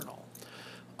internal.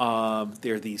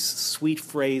 There are these sweet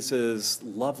phrases,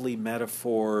 lovely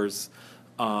metaphors.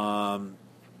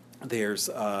 There's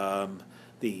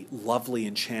the lovely,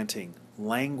 enchanting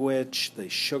language, the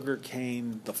sugar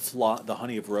cane, the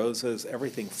honey of roses,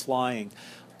 everything flying.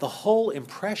 The whole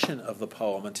impression of the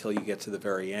poem, until you get to the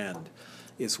very end,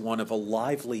 is one of a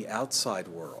lively outside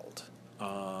world,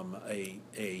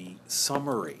 a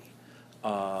summery,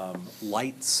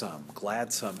 lightsome,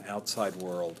 gladsome outside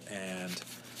world, and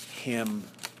him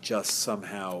just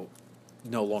somehow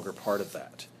no longer part of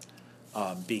that,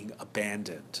 being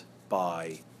abandoned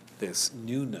by this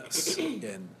newness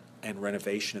and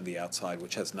renovation in the outside,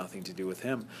 which has nothing to do with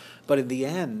him. But in the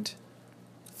end,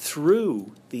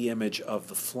 through the image of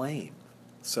the flame,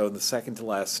 so in the second to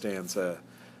last stanza,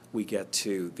 we get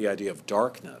to the idea of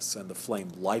darkness and the flame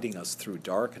lighting us through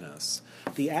darkness.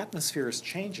 The atmosphere is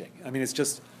changing. I mean, it's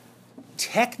just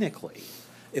technically,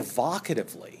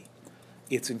 evocatively,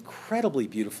 it's incredibly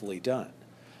beautifully done.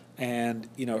 And,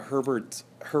 Herbert's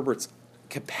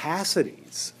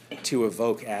capacities to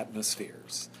evoke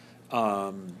atmospheres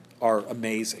are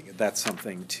amazing. That's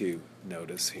something to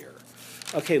notice here.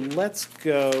 Okay, let's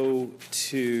go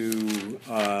to...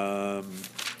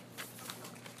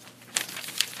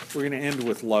 we're going to end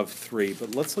with Love 3,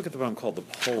 but let's look at the poem called The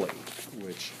Pulley,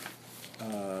 which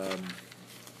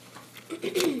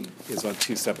is on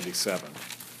 277.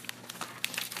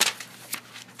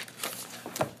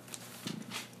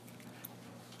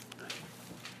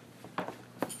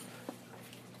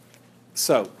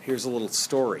 So here's a little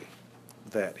story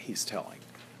that he's telling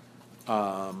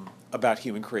about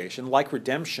human creation. Like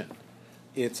redemption,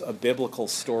 it's a biblical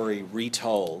story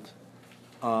retold.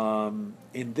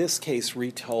 In this case,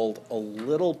 retold a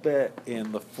little bit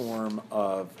in the form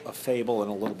of a fable and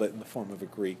a little bit in the form of a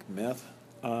Greek myth.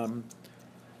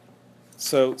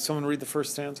 So someone read the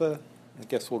first stanza? I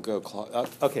guess we'll go...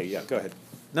 okay, yeah, go ahead.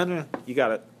 No, you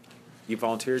got it. You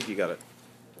volunteered, you got it.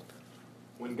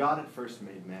 When God at first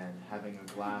made man, having a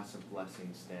glass of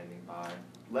blessings standing by,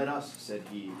 let us, said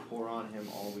he, pour on him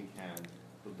all we can,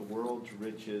 that the world's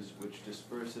riches which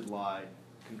dispersed lie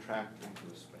contract into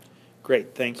a span.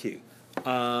 Great, thank you.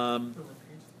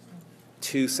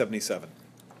 277.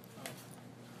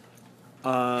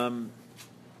 A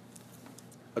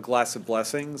Glass of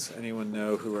Blessings. Anyone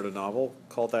know who wrote a novel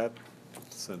called that?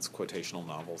 Since quotational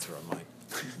novels are on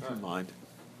my mind.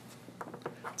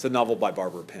 It's a novel by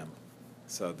Barbara Pym.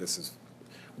 So this is,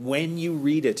 when you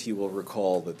read it, you will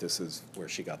recall that this is where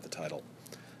she got the title.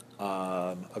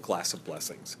 A Glass of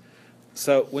Blessings.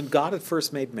 So when God had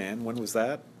first made man, when was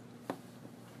that?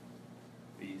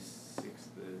 The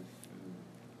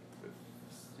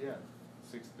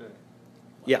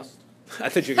Yeah. I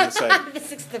thought you were going to say. The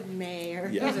 6th of May. Or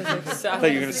Yeah. I I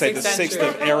thought you were going to say the 6th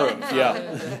of Erev. Yeah.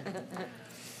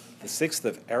 The 6th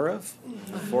of Erev,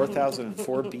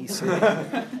 4004 BC.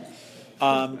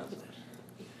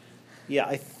 Yeah,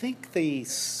 I think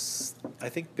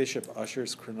Bishop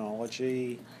Ussher's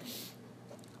chronology.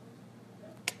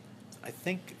 I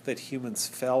think that humans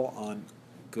fell on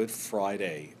Good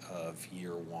Friday of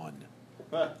year 1,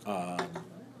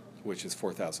 which is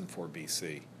 4004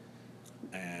 BC,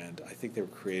 and I think they were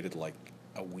created like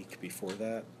a week before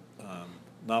that.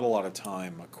 Not a lot of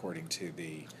time, according to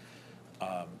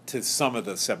to some of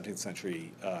the 17th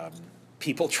century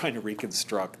people trying to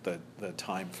reconstruct the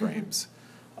time frames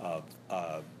of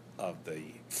the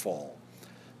fall.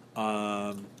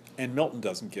 And Milton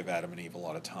doesn't give Adam and Eve a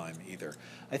lot of time either.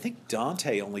 I think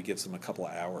Dante only gives them a couple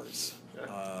of hours,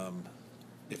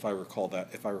 if I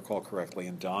recall correctly.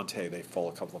 In Dante, they fall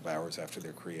a couple of hours after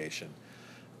their creation.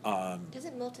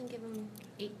 Doesn't Milton give him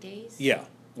 8 days? Yeah,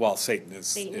 while Satan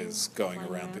is flying going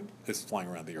around around. is flying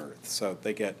around the earth. So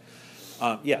they get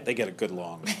a good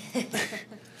long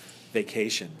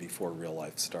vacation before real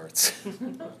life starts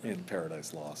in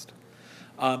Paradise Lost.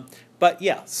 But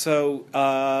yeah, so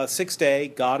 6th day,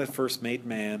 God at first made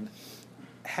man,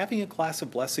 having a glass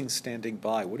of blessings standing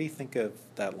by. What do you think of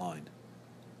that line?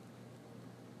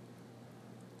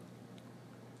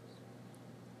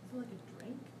 Is it like a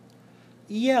drink?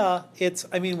 Yeah,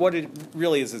 what it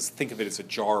really is think of it as a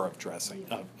jar of dressing,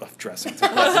 of dressings.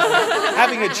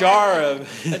 Having a jar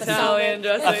of Italian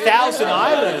dressing. 1,000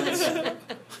 islands.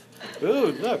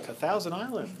 Ooh, look, 1,000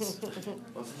 islands.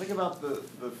 Well, so think about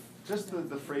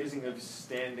the phrasing of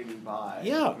standing by.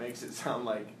 Yeah. It makes it sound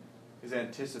like he's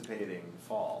anticipating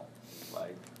fall.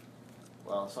 Like,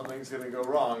 well, something's going to go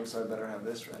wrong, so I better have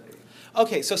this ready.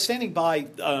 Okay, so standing by,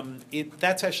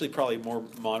 that's actually probably a more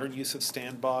modern use of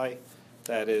standby.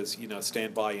 That is,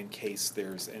 stand by in case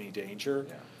there's any danger.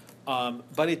 Yeah.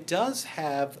 But it does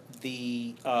have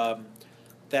the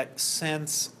that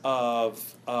sense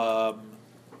of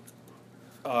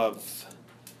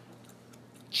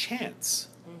chance.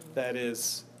 That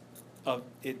is,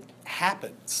 it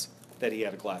happens that he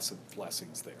had a glass of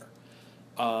blessings there.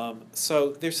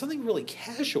 So there's something really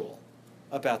casual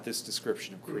about this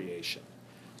description of creation.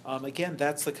 Again,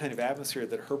 that's the kind of atmosphere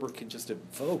that Herbert can just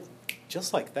evoke,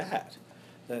 just like that.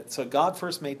 So God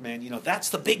first made man, that's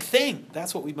the big thing.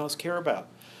 That's what we most care about.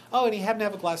 Oh, and he happened to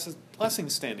have a glass of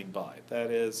blessings standing by. That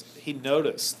is, he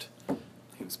noticed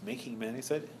he was making man. He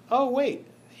said, oh, wait,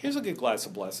 here's a good glass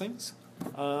of blessings.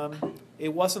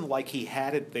 It wasn't like he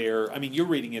had it there. I mean, you're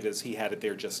reading it as he had it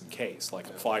there just in case, like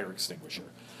a fire extinguisher.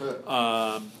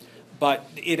 But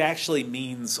it actually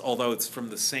means, although it's from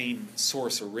the same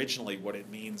source originally, what it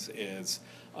means is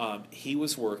he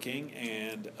was working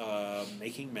and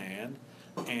making man,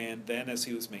 and then as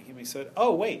he was making him, he said,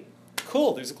 oh, wait,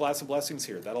 cool, there's a glass of blessings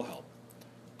here. That'll help.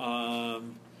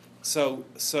 So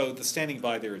the standing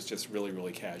by there is just really,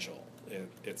 really casual.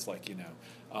 It's like,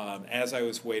 as I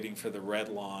was waiting for the red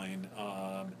line,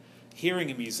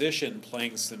 hearing a musician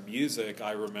playing some music,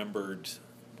 I remembered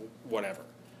whatever.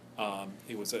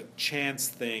 It was a chance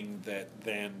thing that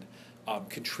then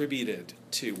contributed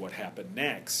to what happened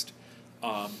next,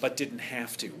 but didn't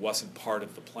have to, wasn't part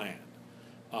of the plan,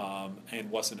 and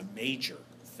wasn't a major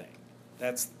thing.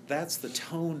 That's the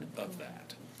tone of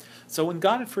that. So when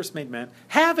God had first made man,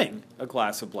 having a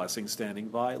glass of blessing standing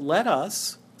by, let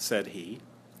us, said he,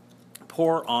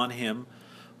 pour on him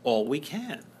all we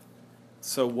can.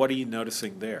 So what are you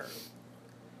noticing there?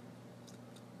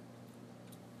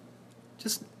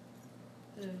 Just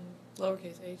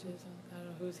Lowercase h's. I don't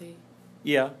know who's he.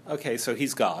 yeah. Okay, so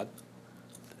he's God.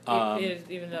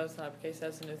 Even though it's not uppercase,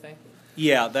 that's a new thing.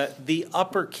 Yeah, that the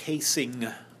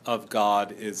uppercasing of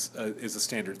God is a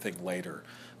standard thing later.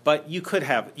 But you could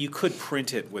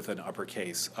print it with an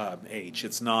uppercase H.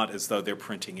 It's not as though they're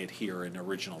printing it here in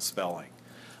original spelling.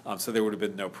 So there would have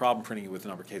been no problem printing it with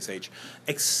an uppercase H,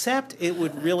 except it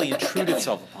would really intrude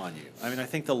itself upon you. I mean, I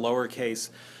think the lowercase,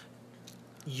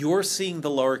 you're seeing the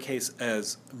lowercase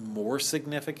as more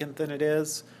significant than it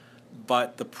is,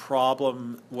 but the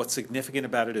problem, what's significant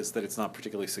about it is that it's not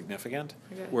particularly significant,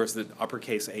 Okay. whereas the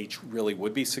uppercase H really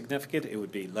would be significant. It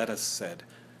would be, let us said,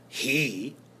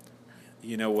 he.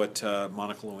 You know what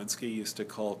Monica Lewinsky used to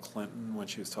call Clinton when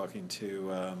she was talking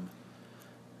to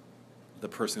the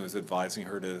person who was advising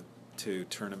her to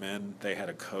turn him in? They had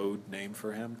a code name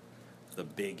for him, the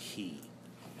Big He.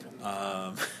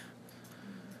 Linda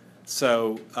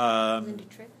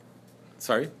Tripp?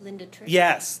 Sorry? Linda Tripp?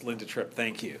 Yes, Linda Tripp,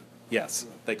 thank you. Yes,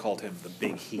 they called him the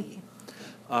Big He.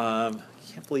 I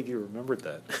can't believe you remembered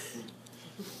that.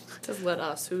 It says let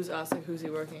us. Who's us? Like, who's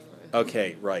he working with?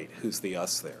 Okay, right. Who's the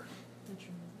us there? The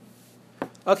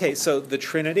Trinity. Okay, so the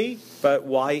Trinity, but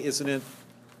why isn't it?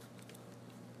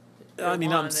 I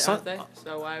mean, aren't they?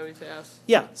 So why would we say us?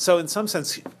 Yeah, so in some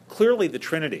sense, clearly the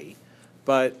Trinity,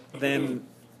 but then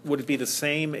would it be the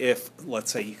same if,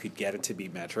 let's say, you could get it to be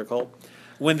metrical?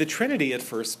 When the Trinity at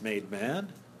first made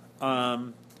man,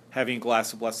 having a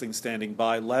glass of blessing standing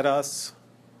by, let us,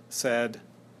 said,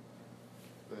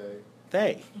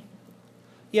 they.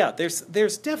 Yeah,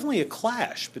 there's definitely a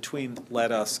clash between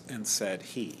let us and said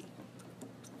he,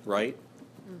 right?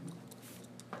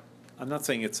 I'm not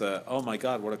saying it's a, oh my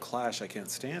God, what a clash, I can't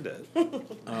stand it.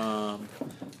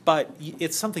 But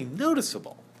it's something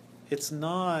noticeable. It's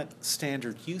not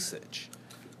standard usage.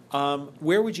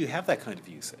 Where would you have that kind of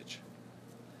usage?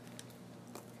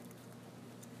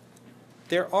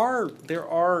 There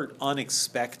are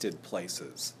unexpected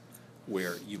places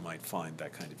where you might find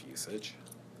that kind of usage.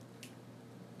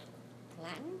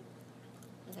 Latin?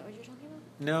 Is that what you're talking about?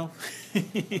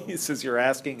 No. Since you're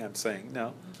asking, I'm saying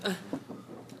no.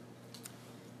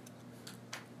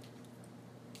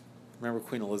 Remember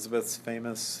Queen Elizabeth's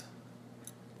famous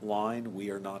line, "We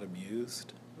are not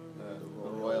amused"? The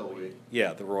royal we.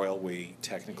 Yeah, the royal we,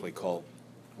 technically called,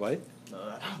 what? No,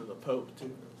 that's the Pope,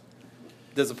 too.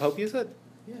 Does the Pope use it?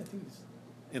 Yeah, I think he's...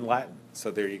 In Latin,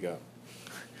 so there you go.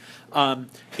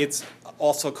 It's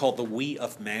also called the we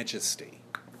of majesty.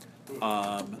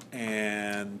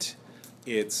 And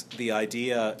it's the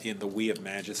idea in the we of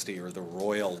majesty, or the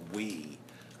royal we,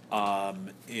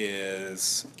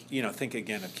 is, think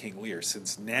again of King Lear,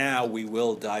 since now we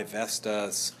will divest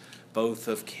us both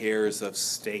of cares of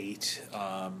state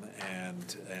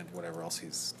and whatever else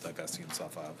he's divesting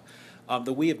himself of.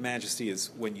 The we of majesty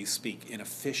is when you speak in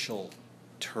official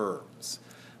terms,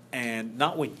 and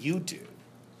not when you do,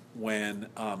 when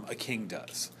a king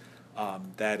does.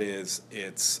 That is,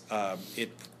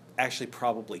 it actually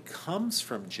probably comes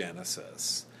from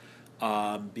Genesis,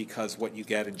 because what you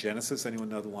get in Genesis, anyone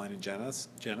know the line in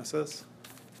Genesis?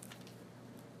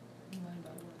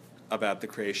 About the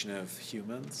creation of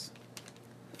humans?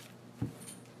 I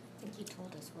think you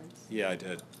told us once. Yeah, I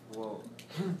did. Well,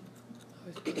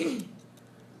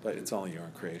 But it's only your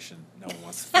own creation. No one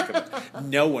wants to think about.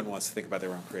 No one wants to think about their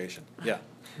own creation. Yeah.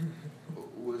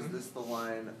 was this the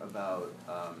line about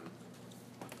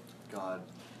God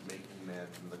making man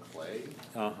from the clay,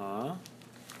 Uh-huh.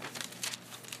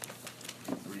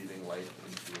 breathing life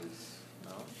into his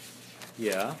mouth?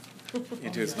 Yeah.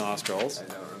 Into his nostrils. I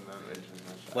don't remember it too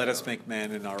much. Let us make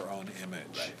man in our own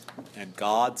image. Right. And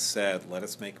God said, let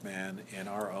us make man in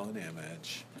our own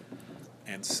image.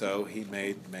 And so he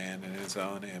made man in his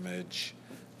own image.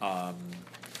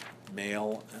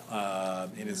 Male,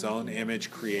 in his own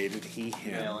image created he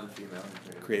him. Male and female.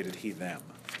 Created he them.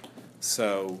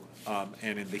 So,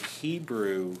 and in the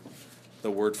Hebrew,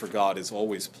 the word for God is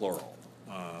always plural.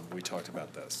 We talked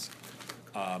about this.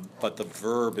 But the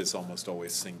verb is almost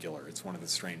always singular. It's one of the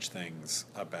strange things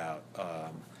about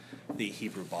the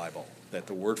Hebrew Bible, that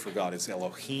the word for God is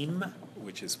Elohim,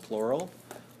 which is plural,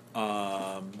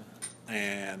 but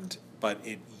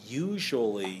it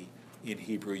usually, in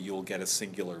Hebrew, you'll get a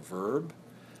singular verb.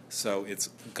 So it's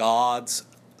God's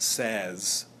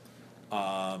says,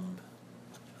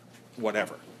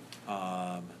 whatever.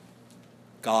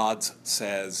 God's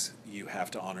says you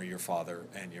have to honor your father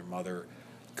and your mother.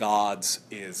 God's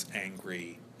is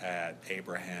angry at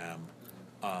Abraham,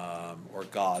 or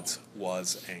God's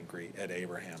was angry at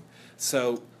Abraham.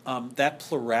 So that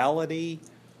plurality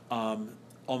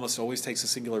almost always takes a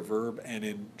singular verb, and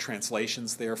in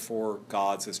translations, therefore,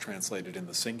 God's is translated in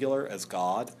the singular as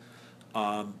God.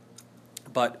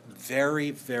 But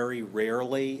very, very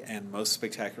rarely, and most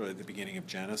spectacularly at the beginning of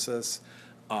Genesis,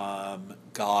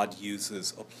 God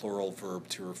uses a plural verb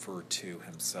to refer to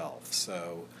himself.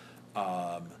 So,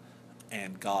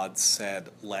 and God said,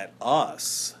 let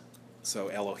us, so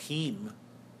Elohim,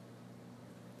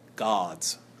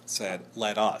 God's said,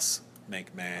 let us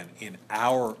make man in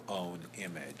our own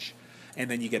image. And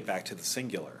then you get back to the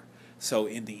singular. So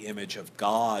in the image of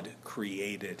God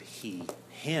created he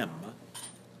him,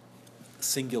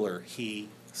 singular he,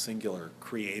 singular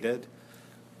created.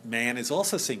 Man is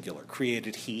also singular,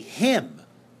 created he him.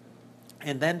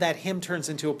 And then that him turns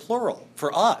into a plural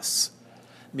for us.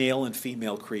 Male and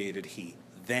female created he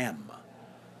them.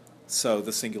 So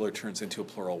the singular turns into a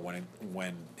plural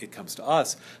when it comes to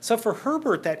us. So for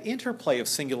Herbert, that interplay of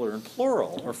singular and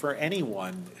plural, or for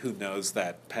anyone who knows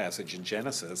that passage in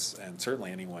Genesis, and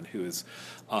certainly anyone who is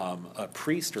a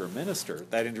priest or a minister,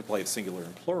 that interplay of singular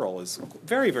and plural is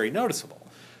very, very noticeable.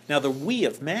 Now the we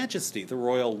of majesty, the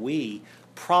royal we,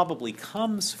 probably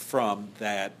comes from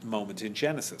that moment in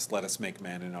Genesis, let us make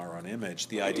man in our own image.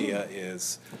 The idea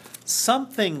is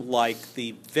something like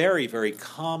the very, very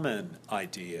common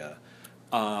idea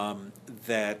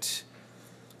that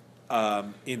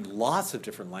in lots of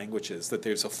different languages, that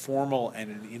there's a formal and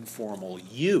an informal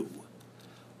you.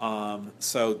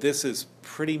 So this is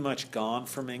pretty much gone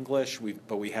from English,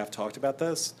 but we have talked about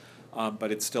this,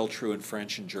 but it's still true in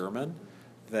French and German,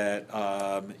 that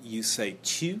you say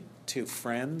tu to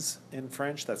friends in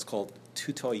French. That's called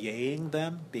tutoyering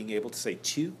them, being able to say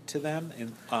tu to them.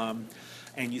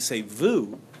 And you say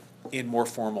vous in more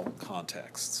formal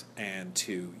contexts and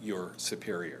to your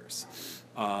superiors.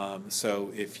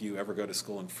 So if you ever go to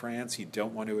school in France, you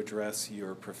don't want to address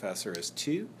your professor as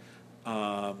tu.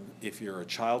 If you're a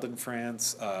child in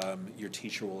France, your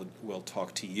teacher will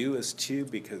talk to you as tu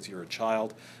because you're a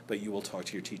child, but you will talk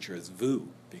to your teacher as vous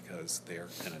because they're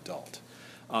an adult.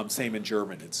 Same in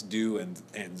German, it's du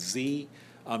and sie.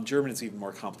 German is even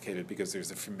more complicated because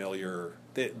there's a familiar,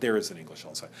 there is in English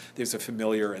also, there's a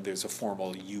familiar and there's a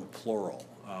formal you plural.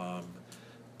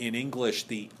 In English,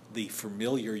 the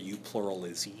familiar you plural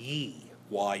is ye,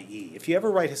 Y-E. If you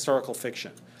ever write historical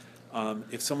fiction,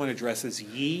 if someone addresses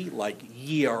ye, like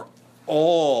ye are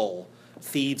all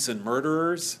thieves and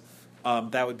murderers,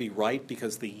 that would be right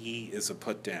because the ye is a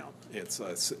put down. It's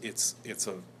a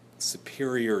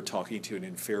superior talking to an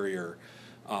inferior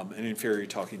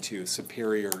talking to a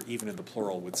superior, even in the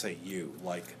plural, would say you,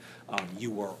 like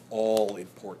you are all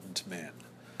important men.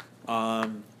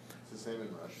 It's the same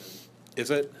in Russian. Is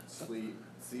it? Sleep,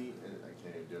 see, I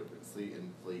can't even do it, but sleep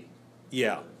and flee.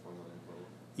 Yeah.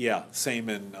 Yeah, same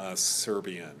in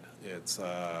Serbian. It's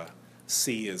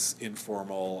C is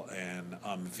informal and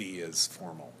V is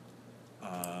formal.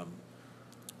 And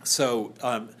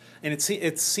it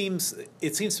seems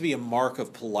to be a mark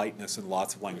of politeness in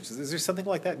lots of languages. Is there something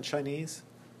like that in Chinese?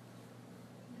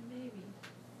 Maybe.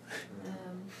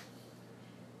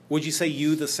 Would you say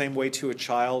you the same way to a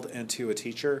child and to a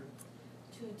teacher?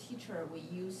 To a teacher, we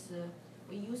use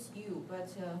you, but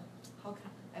how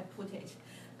can I put it?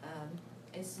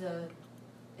 It's a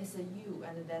you,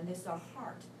 and then there's a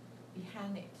heart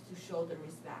behind it to show the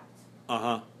respect.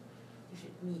 Uh-huh. 就是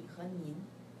你和您.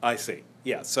 I see.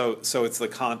 Yeah. So it's the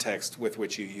context with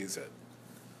which you use it.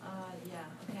 Yeah.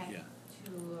 Okay. Yeah.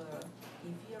 To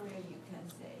inferior, you can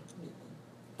say 你.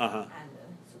 Uh-huh. And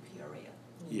superior.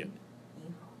 您. Yeah.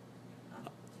 您好.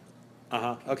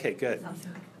 Uh-huh. Okay, good.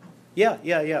 Something like that.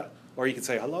 Yeah. Or you could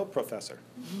say, hello, professor.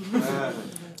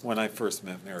 When I first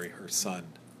met Mary, her son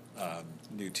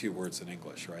knew 2 words in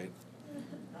English, right?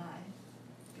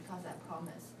 Because I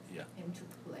promised him to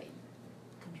play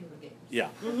computer games. Yeah.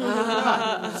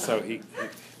 So he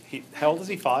how old is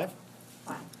he, 5?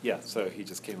 5. Yeah, so he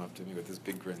just came up to me with this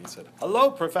big grin. He said, hello,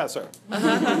 professor.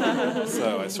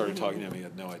 So I started talking to him. He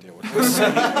had no idea what he was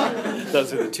saying.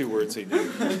 Those are the 2 words he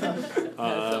knew.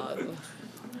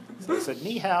 So I said,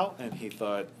 ni hao, and he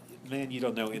thought, man, you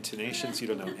don't know intonations, you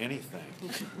don't know anything.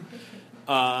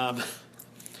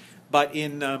 But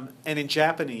in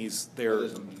Japanese, there are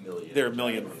a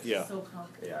million. Yeah. So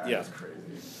complicated. Yeah, Yeah. that's crazy.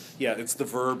 Yeah, it's the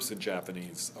verbs in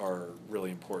Japanese are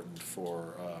really important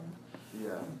for.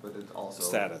 Yeah, but it's also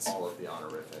Status. all of the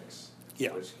honorifics.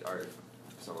 Yeah. Which are,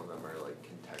 some of them are like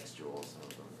contextual, some of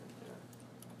them are,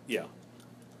 Yeah.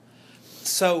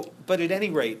 So, but at any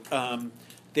rate,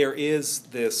 there is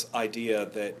this idea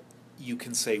that you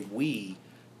can say we,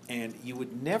 and you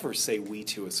would never say we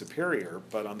to a superior,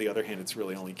 but on the other hand, it's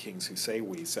really only kings who say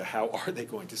we, so how are they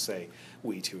going to say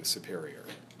we to a superior,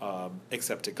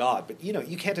 except to God? But,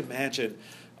 you can't imagine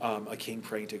a king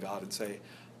praying to God and say,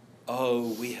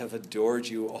 oh, we have adored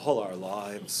you all our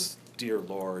lives, dear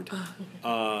Lord.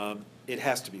 It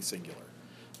has to be singular.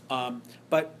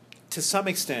 But to some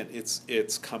extent,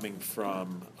 it's coming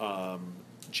from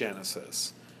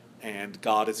Genesis. And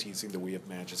God is using the we of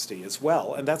majesty as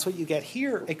well. And that's what you get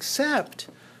here, except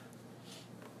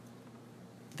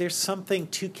there's something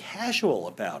too casual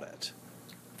about it.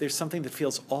 There's something that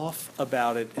feels off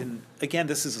about it. And again,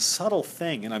 this is a subtle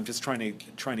thing, and I'm just trying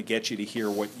to get you to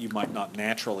hear what you might not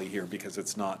naturally hear because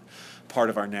it's not part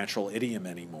of our natural idiom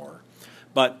anymore.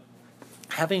 But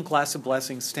having a glass of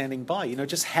blessings standing by,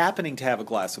 just happening to have a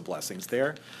glass of blessings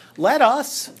there. Let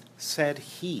us, said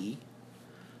he,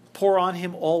 pour on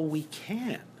him all we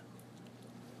can.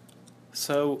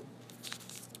 So,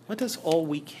 what does all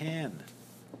we can?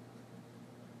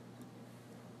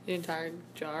 The entire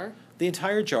jar? The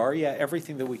entire jar, yeah,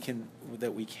 everything that we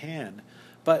can.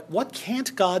 But what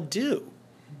can't God do?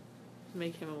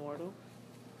 Make him immortal?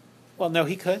 Well, no,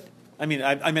 he could. I mean,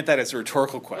 I meant that as a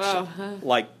rhetorical question. Oh.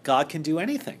 Like, God can do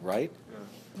anything, right?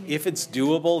 If it's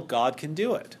doable, God can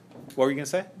do it. What were you going to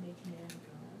say? Make man God.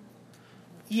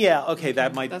 Yeah, okay,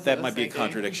 that might That's that what I might was be a thinking.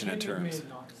 contradiction in He can't terms. make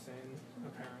not sin,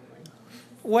 apparently.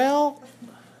 Well,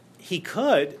 he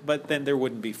could, but then there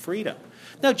wouldn't be freedom.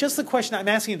 No, just the question, I'm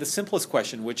asking you the simplest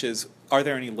question, which is, are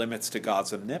there any limits to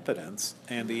God's omnipotence?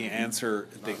 And the answer,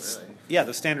 Really.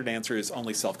 the standard answer is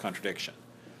only self-contradiction.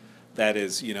 That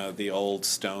is, the old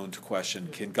stoned question,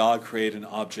 can God create an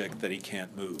object that he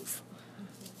can't move?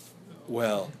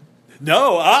 Well,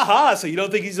 no, so you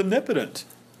don't think he's omnipotent?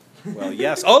 Well,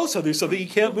 yes. Oh, so there's something he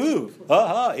can't move.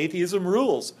 Atheism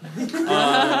rules.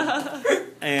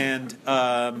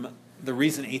 The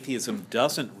reason atheism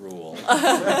doesn't rule,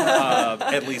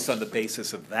 at least on the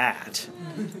basis of that,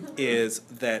 is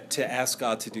that to ask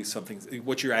God to do something,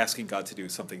 what you're asking God to do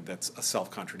is something that's a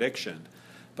self-contradiction,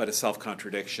 but a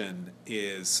self-contradiction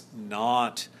is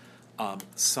not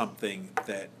something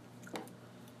that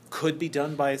could be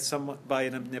done by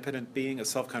an omnipotent being. A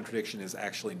self-contradiction is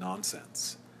actually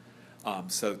nonsense.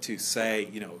 So to say,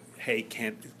 hey,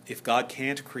 if God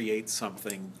can't create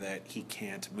something that he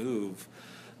can't move,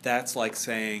 that's like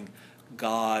saying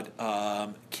God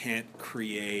can't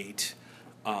create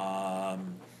a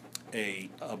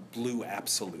blue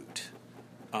absolute.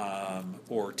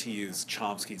 Or to use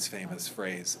Chomsky's famous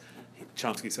phrase,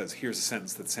 Chomsky says, here's a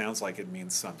sentence that sounds like it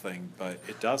means something, but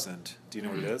it doesn't. Do you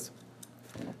know what it is?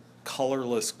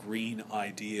 Colorless green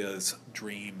ideas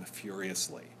dream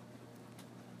furiously.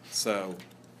 So,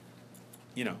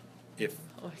 if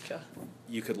Oh my God.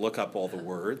 you could look up all the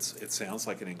words, it sounds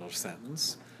like an English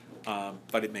sentence,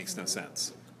 but it makes no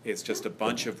sense. It's just a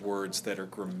bunch of words that are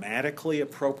grammatically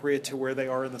appropriate to where they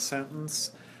are in the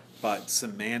sentence, but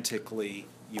semantically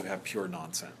you have pure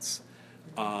nonsense.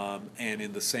 And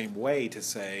in the same way, to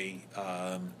say,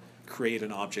 create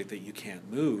an object that you can't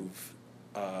move,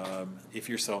 if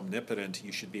you're so omnipotent,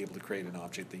 you should be able to create an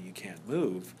object that you can't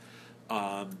move.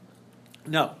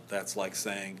 No, that's like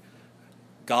saying,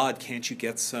 God, can't you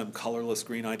get some colorless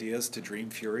green ideas to dream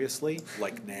furiously?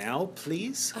 Like now,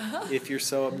 please, if you're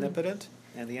so omnipotent?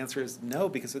 And the answer is no,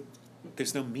 because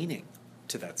there's no meaning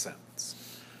to that sentence.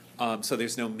 So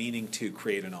there's no meaning to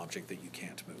create an object that you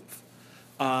can't move.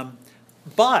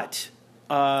 But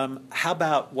how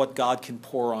about what God can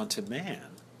pour onto man?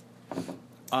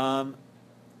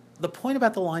 The point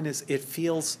about the line is it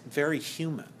feels very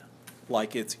human.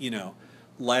 Like it's,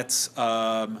 let's,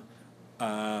 I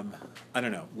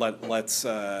don't know, let's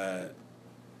buy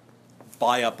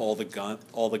up all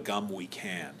the gum we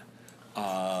can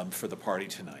for the party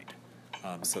tonight,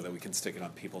 so that we can stick it on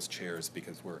people's chairs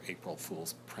because we're April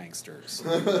Fool's pranksters.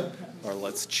 Or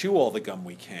let's chew all the gum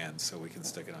we can so we can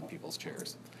stick it on people's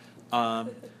chairs.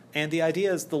 And the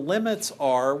idea is the limits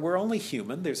are we're only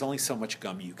human. There's only so much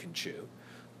gum you can chew.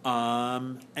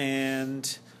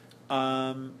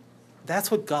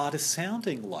 That's what God is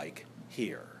sounding like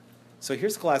here. So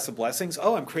here's a glass of blessings.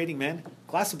 Oh, I'm creating man.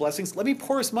 Glass of blessings. Let me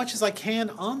pour as much as I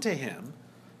can onto him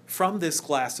from this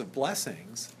glass of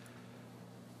blessings,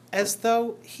 as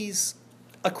though he's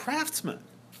a craftsman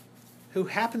who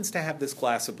happens to have this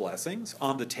glass of blessings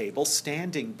on the table,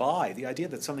 standing by. The idea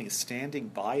that something is standing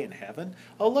by in heaven.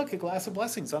 Oh, look, a glass of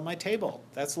blessings on my table.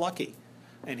 That's lucky.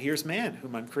 And here's man,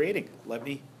 whom I'm creating. Let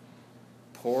me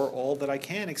pour all that I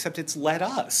can, except it's let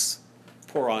us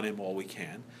pour on him all we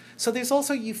can. So there's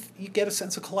also, you get a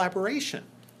sense of collaboration.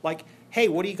 Like, hey,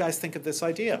 what do you guys think of this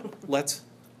idea? Let's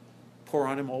pour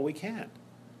on him all we can.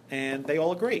 And they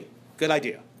all agree. Good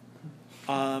idea.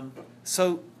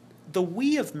 So the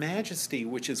we of majesty,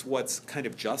 which is what's kind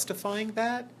of justifying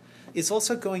that, is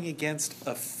also going against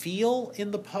a feel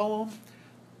in the poem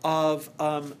of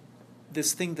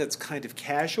this thing that's kind of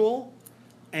casual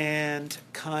and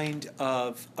kind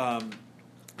of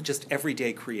just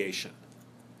everyday creation,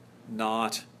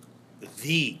 not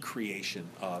the creation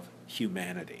of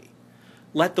humanity.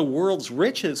 Let the world's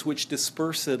riches which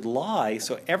dispersed lie,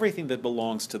 so everything that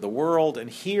belongs to the world, and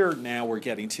here now we're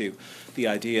getting to the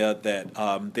idea that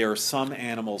there are some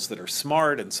animals that are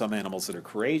smart, and some animals that are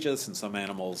courageous, and some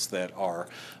animals that are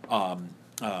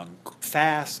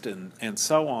fast, and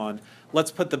so on.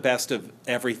 Let's put the best of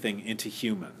everything into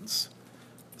humans.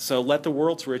 So let the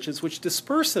world's riches which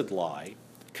dispersed lie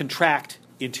contract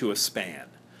into a span,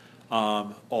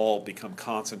 all become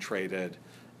concentrated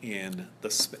in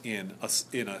a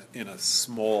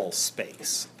small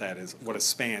space. That is what a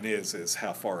span is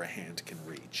how far a hand can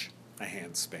reach. A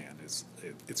hand span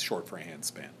it's short for a hand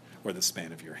span, or the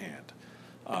span of your hand.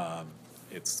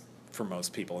 It's for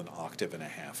most people an octave and a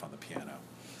half on the piano.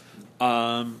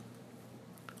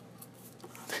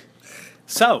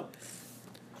 So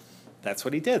that's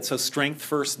what he did. So strength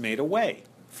first made a way,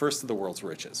 first of the world's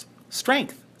riches.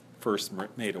 Strength first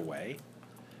made a way,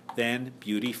 then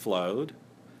beauty flowed,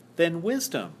 then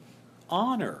wisdom,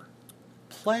 honor,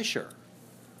 pleasure.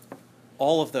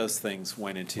 All of those things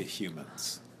went into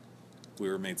humans. We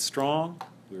were made strong,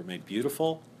 we were made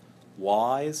beautiful,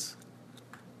 wise.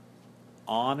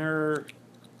 Honor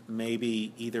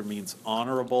maybe either means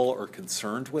honorable or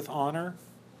concerned with honor.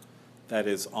 That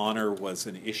is, honor was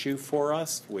an issue for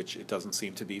us, which it doesn't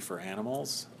seem to be for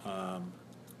animals.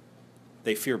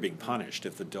 They fear being punished.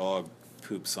 If the dog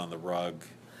poops on the rug,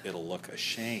 it'll look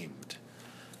ashamed.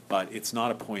 But it's not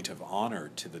a point of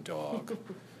honor to the dog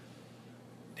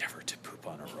never to poop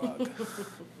on a rug.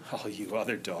 All you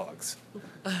other dogs.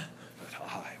 But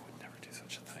I would never do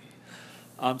such a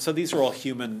thing. So these are all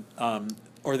human,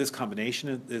 or this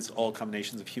combination is all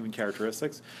combinations of human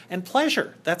characteristics. And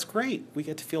pleasure, that's great. We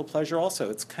get to feel pleasure also.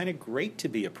 It's kind of great to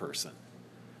be a person.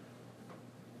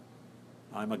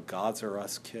 I'm a gods are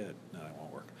us kid. No, that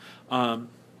won't work.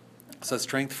 So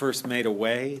strength first made a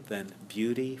way, then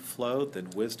beauty flowed,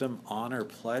 then wisdom, honor,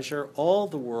 pleasure, all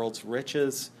the world's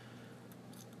riches,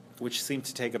 which seem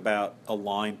to take about a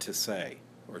line to say,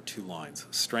 or 2 lines.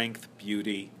 Strength,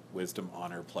 beauty, wisdom,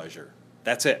 honor, pleasure.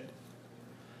 That's it.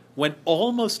 When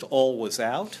almost all was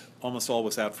out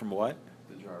from what?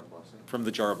 The jar of blessings. From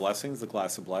the jar of blessings, the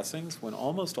glass of blessings. When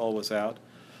almost all was out,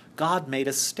 God made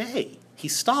us stay. He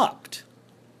stopped.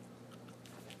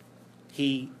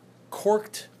 He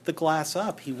corked the glass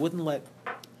up. He wouldn't let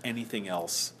anything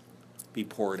else be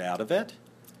poured out of it.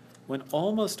 When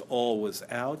almost all was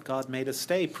out, God made us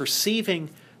stay, perceiving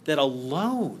that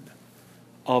alone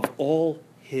of all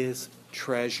his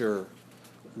treasure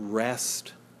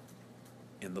rest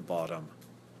in the bottom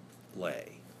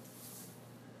lay.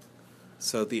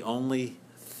 So the only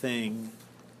thing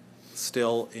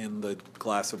still in the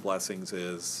glass of blessings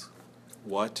is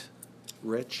what?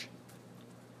 Rich?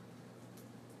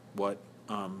 What?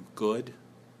 Good?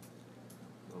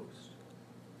 Most.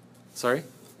 Sorry?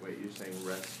 Wait, you're saying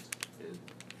rest is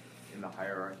in the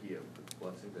hierarchy of the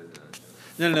blessings?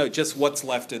 No. Just what's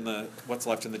left in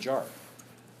the jar.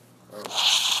 Or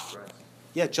rest.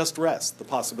 Yeah, just rest. The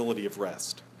possibility of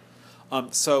rest.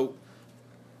 So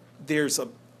there's a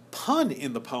pun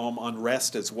in the poem on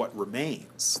rest as what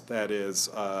remains. That is,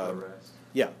 rest.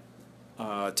 yeah,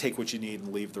 take what you need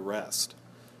and leave the rest.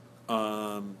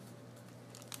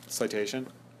 Citation?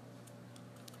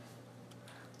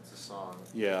 It's a song.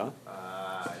 Yeah.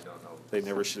 I don't know. They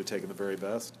never should have taken the very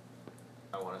best.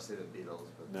 I want to say the Beatles,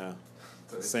 but No.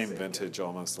 it's Same the vintage,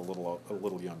 almost a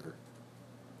little younger.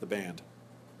 The band.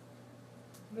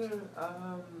 No,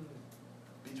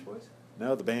 Beach Boys.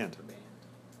 No, the band. The band.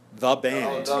 The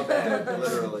band. Oh, the band,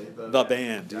 literally. The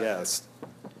band. Gotcha. Yes.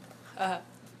 Good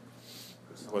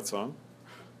song. What song?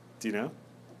 Do you know?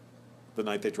 The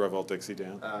Night They Drove Old Dixie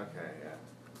Down. Okay, yeah.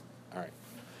 All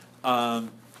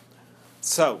right.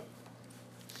 So,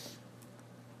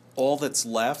 all that's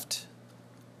left,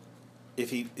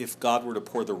 if God were to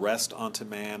pour the rest onto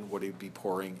man, what he'd be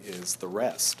pouring is the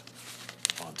rest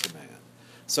onto man.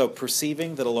 So,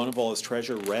 perceiving that alone of all his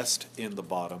treasure rest in the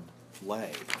bottom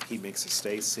lay, he makes a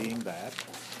stay seeing that.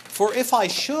 For if I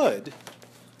should,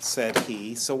 said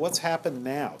he. So what's happened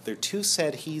now? There are 2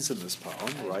 said he's in this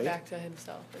poem, right? Back to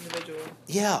himself, individual.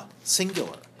 Yeah,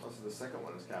 singular. Also, the second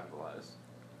one is capitalized.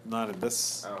 Not in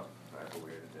this. Oh, that's a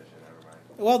weird addition. Never mind.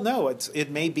 Well, no,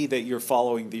 it may be that you're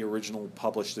following the original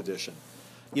published edition.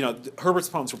 You know, Herbert's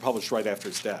poems were published right after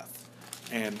his death,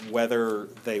 and whether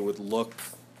they were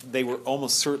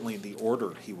almost certainly in the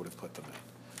order he would have put them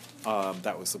in.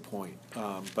 That was the point.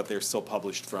 But they're still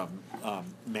published from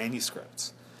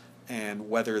manuscripts. And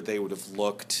whether they would have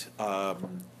looked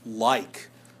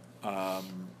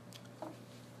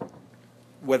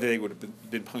whether they would have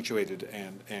been punctuated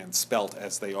and spelt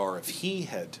as they are if he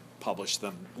had published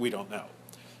them, we don't know.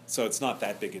 So it's not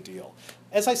that big a deal.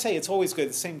 As I say, it's always good.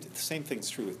 The same thing's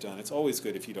true with Donne. It's always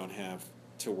good if you don't have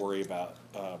to worry about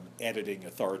editing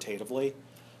authoritatively,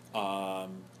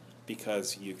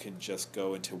 because you can just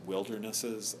go into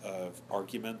wildernesses of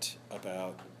argument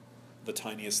about the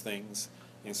tiniest things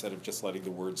instead of just letting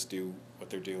the words do what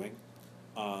they're doing.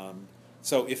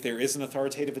 So if there is an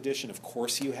authoritative edition, of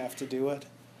course you have to do it,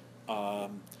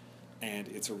 and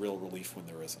it's a real relief when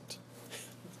there isn't.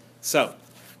 So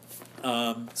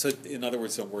in other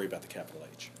words, don't worry about the capital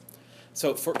H.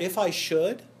 So for if I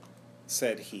should,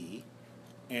 said he,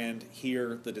 and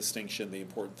here the distinction, the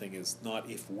important thing is not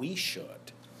if we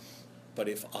should, but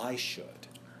if I should.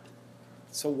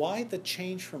 So why the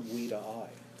change from we to I?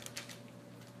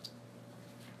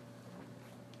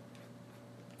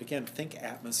 Again, think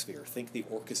atmosphere. Think the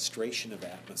orchestration of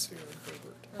atmosphere in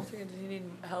Herbert. I was thinking, does he need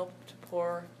help to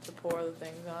pour the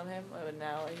things on him? But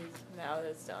now that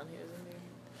it's done, he doesn't need.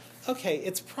 Okay,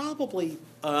 it's probably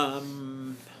I don't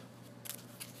know.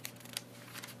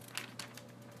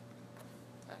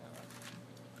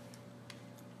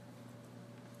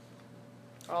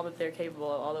 All that they're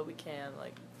capable of, all that we can,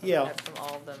 like, Yeah. get from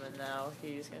all of them, and now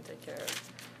he's going to take care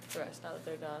of the rest now that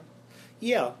they're done.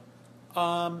 yeah.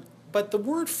 But the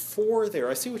word "for" there,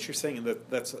 I see what you're saying, and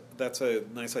that's a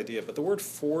nice idea. But the word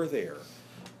 "for" there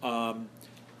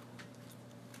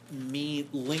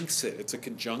links it. It's a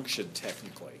conjunction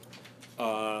technically.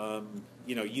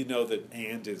 You know that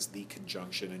 "and" is the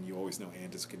conjunction, and you always know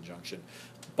 "and" is a conjunction.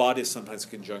 "But" is sometimes a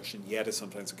conjunction. "Yet" is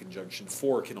sometimes a conjunction.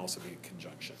 "For" can also be a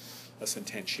conjunction, a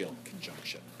sentential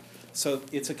conjunction. So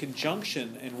it's a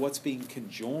conjunction, and what's being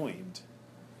conjoined?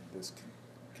 This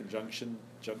junction,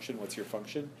 what's your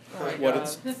function? Oh my What God.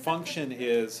 its function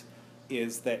is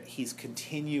that he's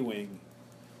continuing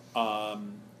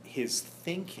his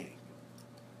thinking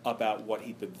about what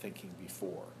he'd been thinking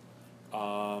before.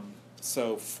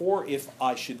 So for if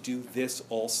I should do this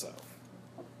also,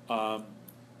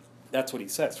 that's what he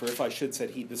says. For if I should, said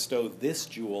he bestow this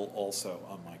jewel also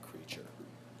on my creature.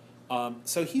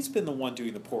 So he's been the one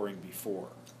doing the pouring before.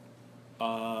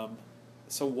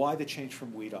 So why the change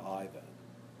from we to I then?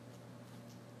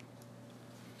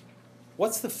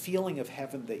 What's the feeling of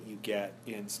heaven that you get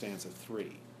in stanza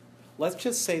 3? Let's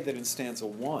just say that in stanza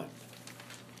 1,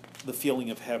 the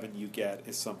feeling of heaven you get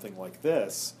is something like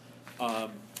this.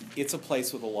 It's a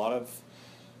place with a lot of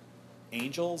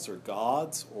angels or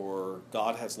gods, or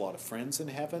God has a lot of friends in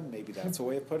heaven. Maybe that's a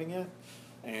way of putting it.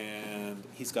 And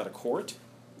he's got a court.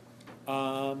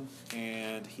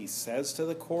 And he says to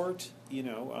the court,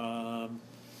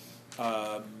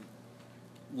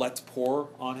 let's pour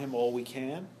on him all we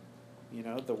can.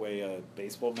 The way a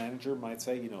baseball manager might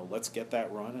say, let's get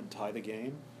that run and tie the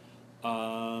game.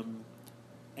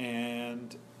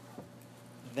 And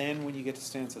then when you get to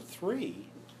stanza 3,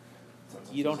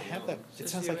 you don't have that. It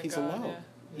Just sounds you like and he's God, alone.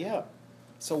 Yeah.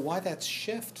 So why that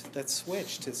shift, that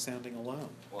switch to sounding alone?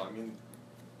 Well, I mean,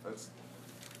 that's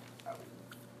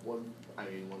One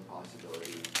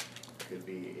possibility could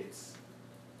be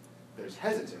there's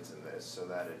hesitance in this, so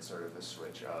that it's sort of a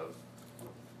switch of,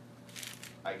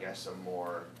 I guess, a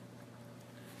more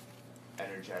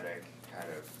energetic kind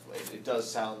of. It does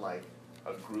sound like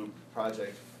a group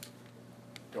project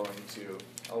going to.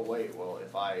 Oh wait, well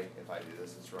if I do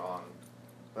this, it's wrong.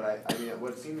 But I mean,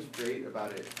 what seems great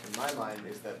about it in my mind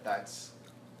is that that's.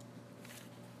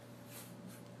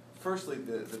 Firstly,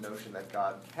 the notion that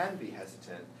God can be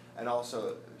hesitant, and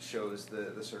also shows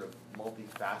the sort of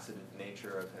multifaceted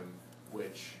nature of him,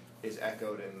 which is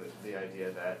echoed in the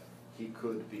idea that he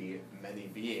could be many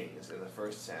beings in the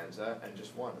first stanza and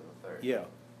just one in the third. Yeah.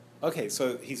 Okay,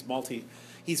 so he's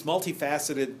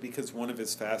multifaceted because one of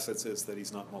his facets is that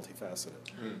he's not multifaceted.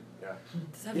 Yeah.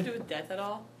 Does that have to do with death at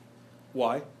all?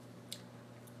 Why?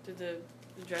 Did the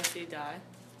dressee die?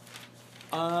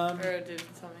 Um, Or did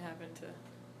something happen to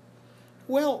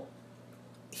well, or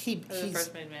the he's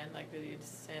first made man, like, did he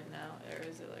sin now? Or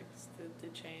is it like the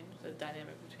change, the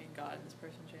dynamic between God and this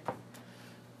person change?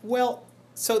 well.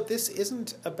 So this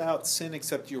isn't about sin,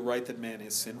 except you're right that man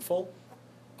is sinful.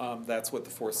 That's what the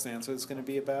fourth stanza is going to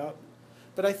be about.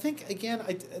 But I think, again,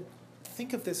 I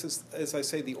think of this as I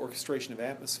say, the orchestration of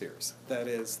atmospheres. That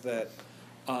is that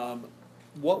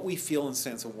what we feel in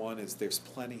stanza 1 is there's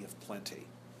plenty of plenty.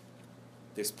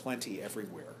 There's plenty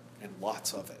everywhere, and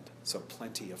lots of it. So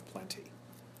plenty of plenty.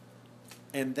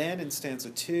 And then in stanza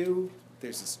 2,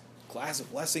 there's this glass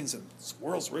of blessings and this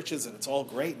world's riches, and it's all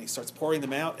great, and he starts pouring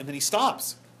them out, and then he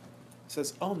stops. He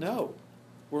says, oh no,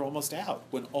 we're almost out,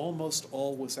 when almost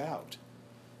all was out.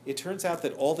 It turns out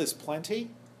that all this plenty,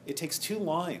 it takes 2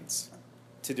 lines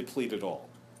to deplete it all.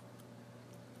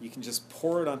 You can just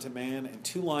pour it onto man, and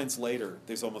 2 lines later,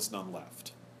 there's almost none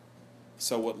left.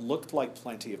 So what looked like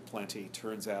plenty of plenty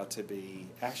turns out to be,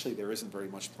 actually there isn't very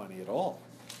much plenty at all.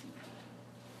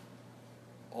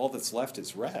 All that's left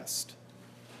is rest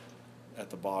at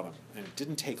the bottom, and it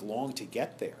didn't take long to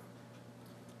get there.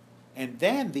 And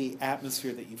then the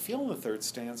atmosphere that you feel in the third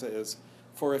stanza is,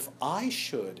 for if I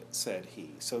should, said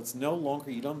he. So it's no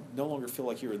longer, you don't no longer feel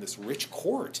like you're in this rich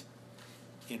court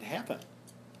in heaven.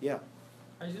 Yeah.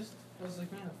 I was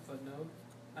looking at a footnote.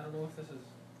 I don't know if this is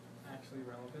actually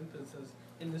relevant, but it says,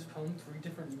 in this poem, 3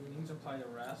 different meanings apply to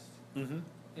rest, Mm-hmm.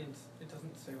 and it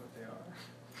doesn't say what they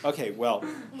are. Okay, well,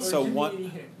 Or so give me one, any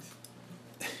hint.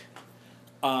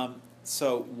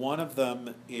 so one of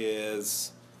them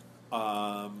is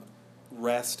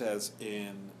rest as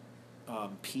in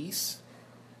peace,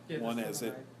 Yeah, One that's is the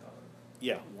it. one I thought of.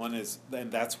 Yeah, one is,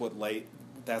 and that's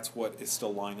what is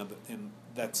still lying on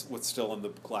that's what's still in the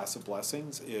glass of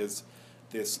blessings is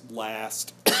this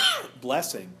last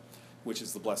blessing, which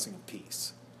is the blessing of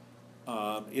peace.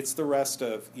 It's the rest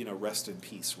of, rest in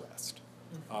peace rest.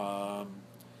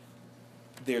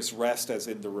 There's rest as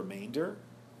in the remainder.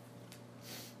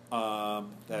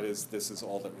 That is, this is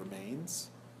all that remains.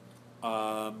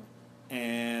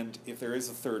 And if there is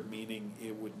a third meaning,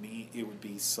 it would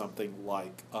be something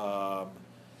like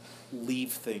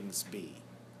leave things be.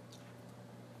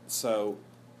 So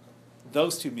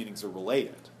those two meanings are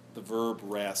related. The verb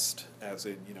rest, as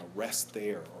in rest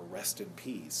there or rest in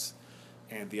peace,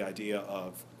 and the idea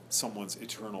of someone's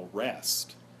eternal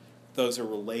rest. Those are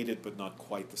related but not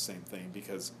quite the same thing,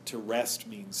 because to rest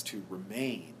means to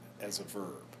remain as a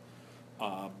verb.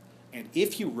 And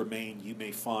if you remain, you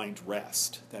may find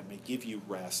rest. That may give you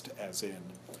rest as in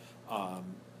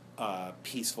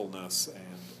peacefulness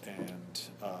and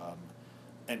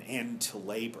an end to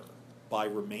labor. By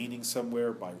remaining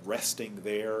somewhere, by resting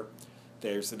there,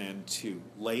 there's an end to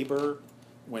labor.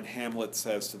 When Hamlet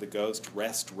says to the ghost,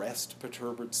 rest, rest,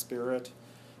 perturbed spirit,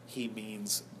 he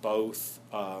means both,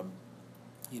 don't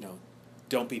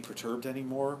be perturbed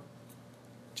anymore,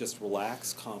 just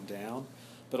relax, calm down,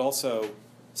 but also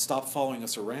stop following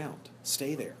us around,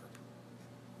 stay there.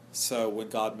 So when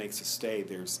God makes us stay,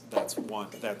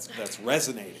 that's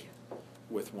resonating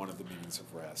with one of the meanings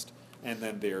of rest. And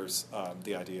then there's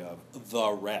the idea of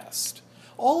the rest.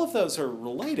 All of those are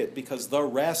related because the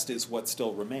rest is what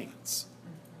still remains.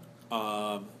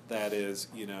 That is,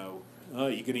 you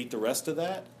can eat the rest of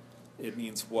that? It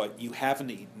means what you haven't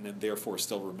eaten and therefore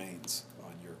still remains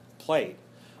on your plate.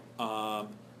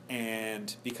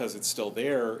 And because it's still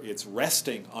there, it's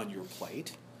resting on your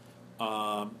plate.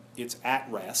 It's at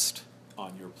rest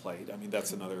on your plate. I mean,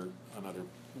 that's another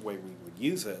way we would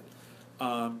use it.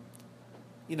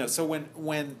 So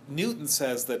when Newton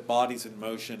says that bodies in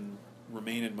motion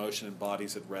remain in motion and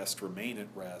bodies at rest remain at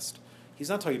rest, he's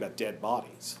not talking about dead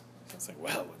bodies. He's not saying,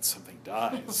 well, when something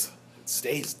dies, it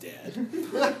stays dead.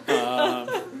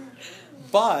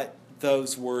 But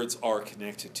those words are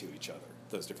connected to each other.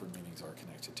 Those different meanings are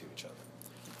connected to each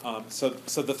other. So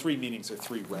the three meanings are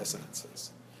three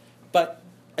resonances. But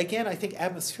again, I think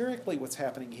atmospherically what's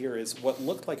happening here is what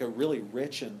looked like a really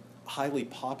rich and highly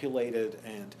populated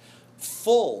and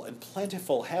full and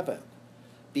plentiful heaven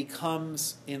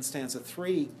becomes, in stanza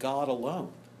 3, God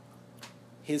alone.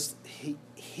 His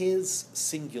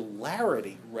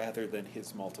singularity rather than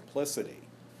his multiplicity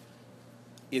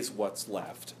is what's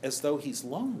left, as though he's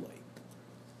lonely.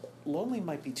 Lonely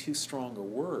might be too strong a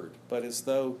word, but as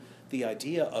though the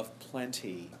idea of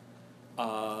plenty,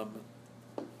 the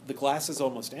glass is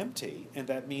almost empty, and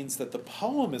that means that the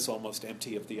poem is almost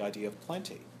empty of the idea of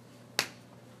plenty.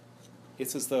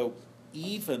 It's as though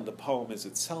even the poem is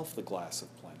itself the glass of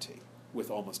plenty,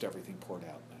 with almost everything poured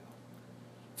out now.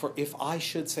 For if I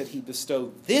should, said he,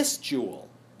 bestow this jewel,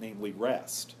 namely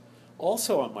rest,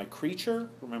 also on my creature,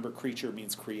 remember creature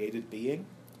means created being,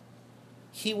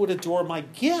 he would adore my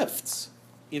gifts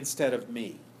instead of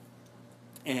me.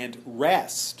 And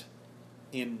rest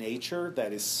in nature,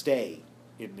 that is stay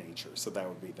in nature, so that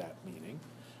would be that meaning.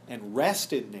 And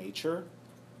rest in nature,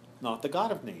 not the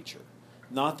God of nature.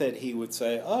 Not that he would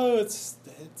say, oh, it's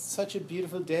such a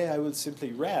beautiful day, I will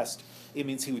simply rest. It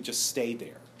means he would just stay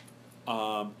there.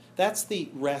 That's the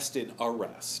rest in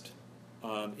arrest.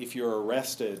 If you're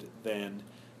arrested, then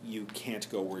you can't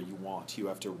go where you want. You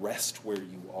have to rest where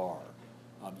you are.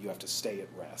 You have to stay at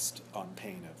rest on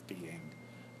pain of being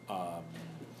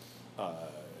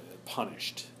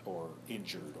punished or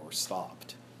injured or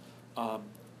stopped.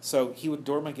 So he would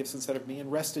adore my gifts instead of me and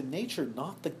rest in nature,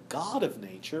 not the God of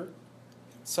nature.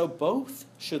 So both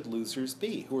should losers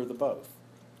be. Who are the both?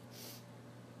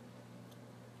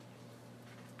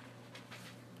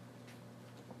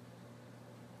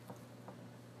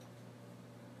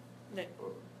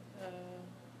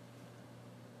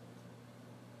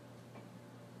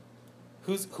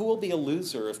 Who will be a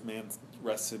loser if man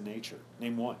rests in nature?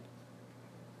 Name one.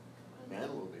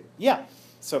 Man will be. Yeah.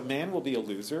 So man will be a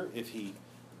loser if he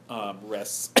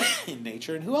rests in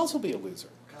nature. And who else will be a loser?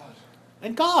 God.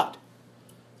 And God.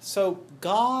 So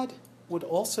God would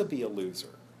also be a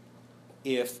loser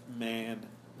if man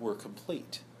were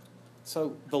complete.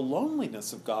 So the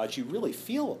loneliness of God, you really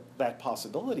feel that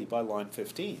possibility by line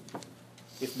 15.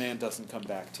 If man doesn't come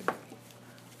back to me,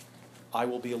 I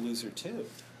will be a loser too.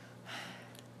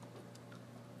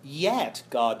 Yet,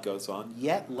 God goes on,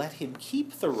 yet let him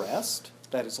keep the rest,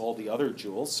 that is all the other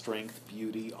jewels, strength,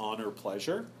 beauty, honor,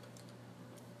 pleasure.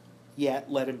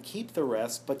 Yet let him keep the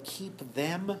rest, but keep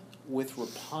them with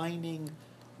repining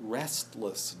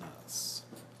restlessness.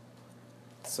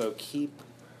 So keep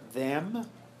them.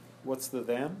 What's the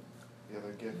them? The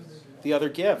other gifts. The other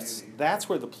gifts. Beauty. That's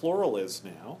where the plural is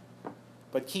now.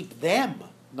 But keep them,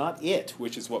 not it,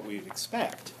 which is what we'd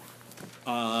expect.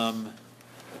 I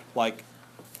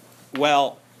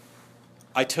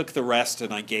took the rest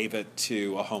and I gave it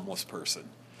to a homeless person.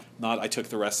 Not I took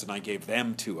the rest and I gave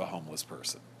them to a homeless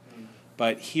person.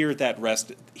 But here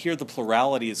the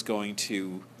plurality is going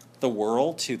to the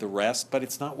world, to the rest, but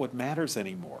it's not what matters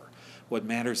anymore. What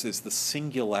matters is the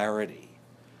singularity,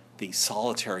 the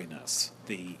solitariness,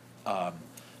 the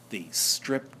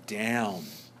stripped down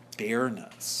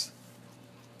bareness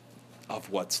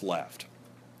of what's left.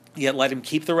 Yet let him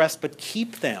keep the rest, but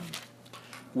keep them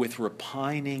with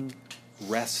repining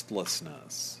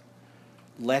restlessness.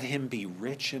 Let him be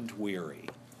rich and weary,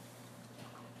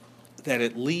 that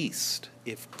at least,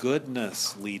 if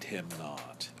goodness lead him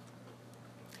not,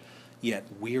 yet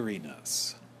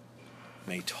weariness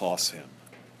may toss him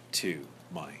to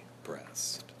my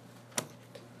breast.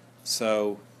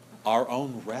 So our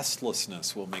own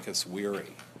restlessness will make us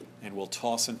weary, and will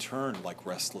toss and turn like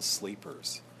restless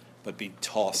sleepers, but be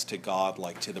tossed to God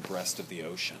like to the breast of the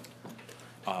ocean,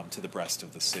 to the breast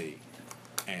of the sea,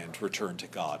 and return to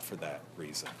God for that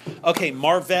reason. Okay,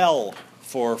 Marvell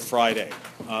for Friday,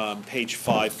 page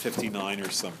 559 or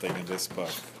something in this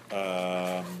book.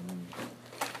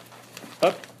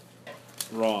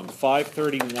 Wrong,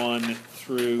 531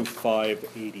 through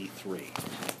 583.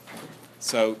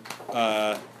 So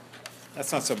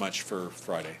that's not so much for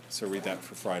Friday. So read that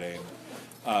for Friday.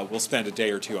 And we'll spend a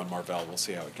day or two on Marvell. We'll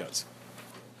see how it goes.